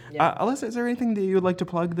legit. Yeah. Alyssa, is there anything that you would like to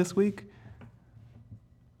plug this week?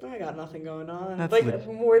 I got nothing going on. That's like lit.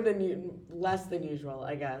 less than usual,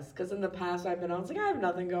 I guess. Because in the past I've been on, it's like I have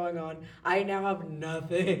nothing going on. I now have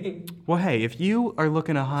nothing. Well, hey, if you are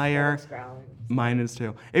looking to hire, Dogs growling. mine is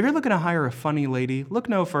too. If you're looking to hire a funny lady, look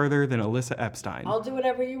no further than Alyssa Epstein. I'll do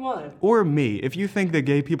whatever you want. Or me. If you think that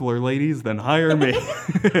gay people are ladies, then hire me.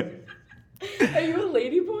 Are you a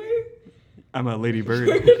lady boy? I'm a lady bird.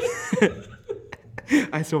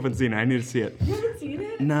 I still haven't seen it. I need to see it. You haven't seen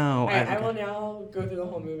it? No. Alright, I will now go through the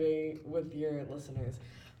whole movie with your listeners.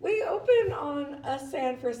 We open on a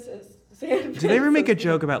San Francisco. Did they ever make a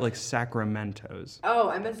joke about like Sacramentos? Oh,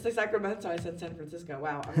 I meant to say Sacramento. I said San Francisco.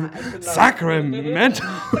 Wow. I should know. Sacramento.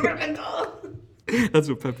 Sacramento. That's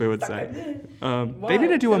what Pepe would say. They need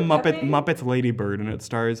to do a Muppets Ladybird, and it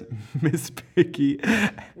stars Miss Piggy.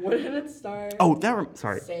 Wouldn't it star? Oh,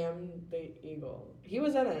 sorry. Sam the Eagle. He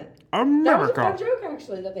was in it. America. That was a fun joke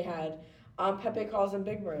actually that they had. Pepe calls him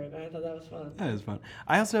Big Bird, and I thought that was fun. That is fun.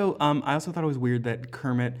 I also thought it was weird that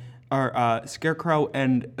Kermit or Scarecrow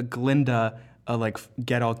and Glinda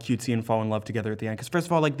get all cutesy and fall in love together at the end. Because first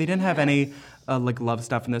of all, like they didn't have any love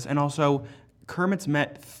stuff in this, and also Kermit's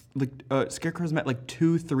met Scarecrow's met like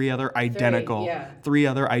three other identical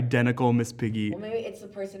Miss Piggy. Well, maybe it's the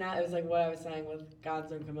personality. It was like what I was saying with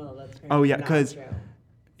Gonzo and Camilla. That's Oh yeah, not because true.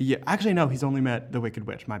 yeah, actually no, he's only met the Wicked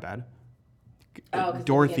Witch. My bad. Oh, 'cause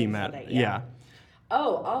Dorothy the met. Sunday, Yeah.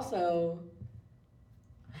 Oh, also,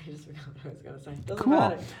 I just forgot what I was gonna say. Doesn't Cool.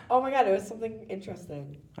 matter. Oh my god, it was something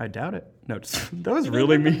interesting. I doubt it. No, that was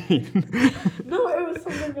really mean. No, it was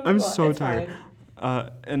something really I'm cool. so It's tired. fine.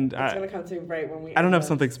 And It's gonna come to right when we. I don't end have this.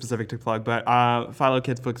 something specific to plug, but follow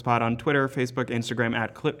KidsFlixPod on Twitter, Facebook, Instagram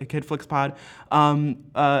at KidFlixPod.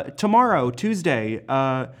 Tomorrow, Tuesday,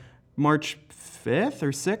 March 5th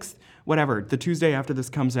or 6th, whatever, the Tuesday after this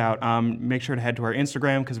comes out, make sure to head to our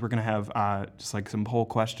Instagram because we're going to have just like some poll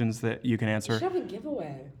questions that you can We answer. should have a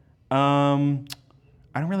giveaway.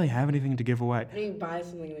 I don't really have anything to give away. And you buy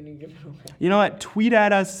something and then you give it away. You know what? Tweet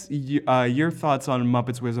at us your thoughts on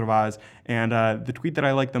Muppets Wizard of Oz. And the tweet that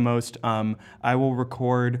I like the most, I will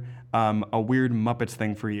record a weird Muppets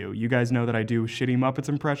thing for you. You guys know that I do shitty Muppets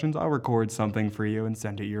impressions. I'll record something for you and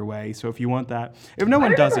send it your way. So if you want that. If no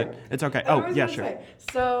one does it, it's okay. I Oh, was yeah, gonna sure. say,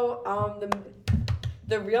 so,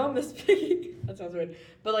 the real Miss Piggy, that sounds weird,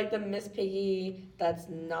 but like the Miss Piggy that's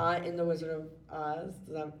not in the Wizard of Oz,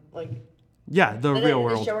 does that, like... Yeah, the real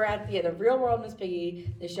world. They show her at the real world Miss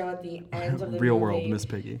Piggy. They show at the end of the Real movie. world Miss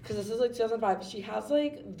Piggy. Because this is like 2005. She has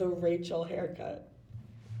like the Rachel haircut.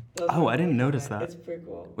 Oh, I didn't notice that. It's pretty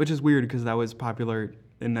cool. Which is weird because that was popular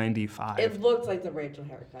in 95. It looked like the Rachel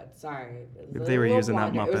haircut. Sorry. If they were using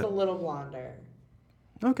that blonder. It was Muppet. a little blonder.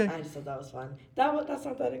 Okay. I just thought that was fun. That's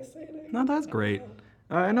not that exciting. No, that's great.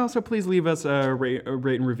 And also, please leave us a rate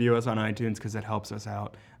and review us on iTunes because it helps us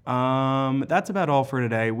out. That's about all for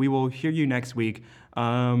today. We will hear you next week.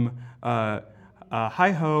 Hi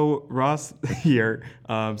ho, Ross here,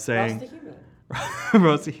 saying. Ross the human.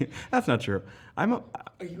 Ross the human. That's not true.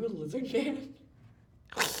 Are you a lizard man?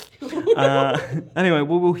 Anyway,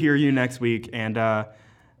 we will hear you next week. And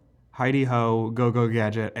Heidi ho, go go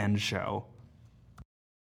gadget, end show.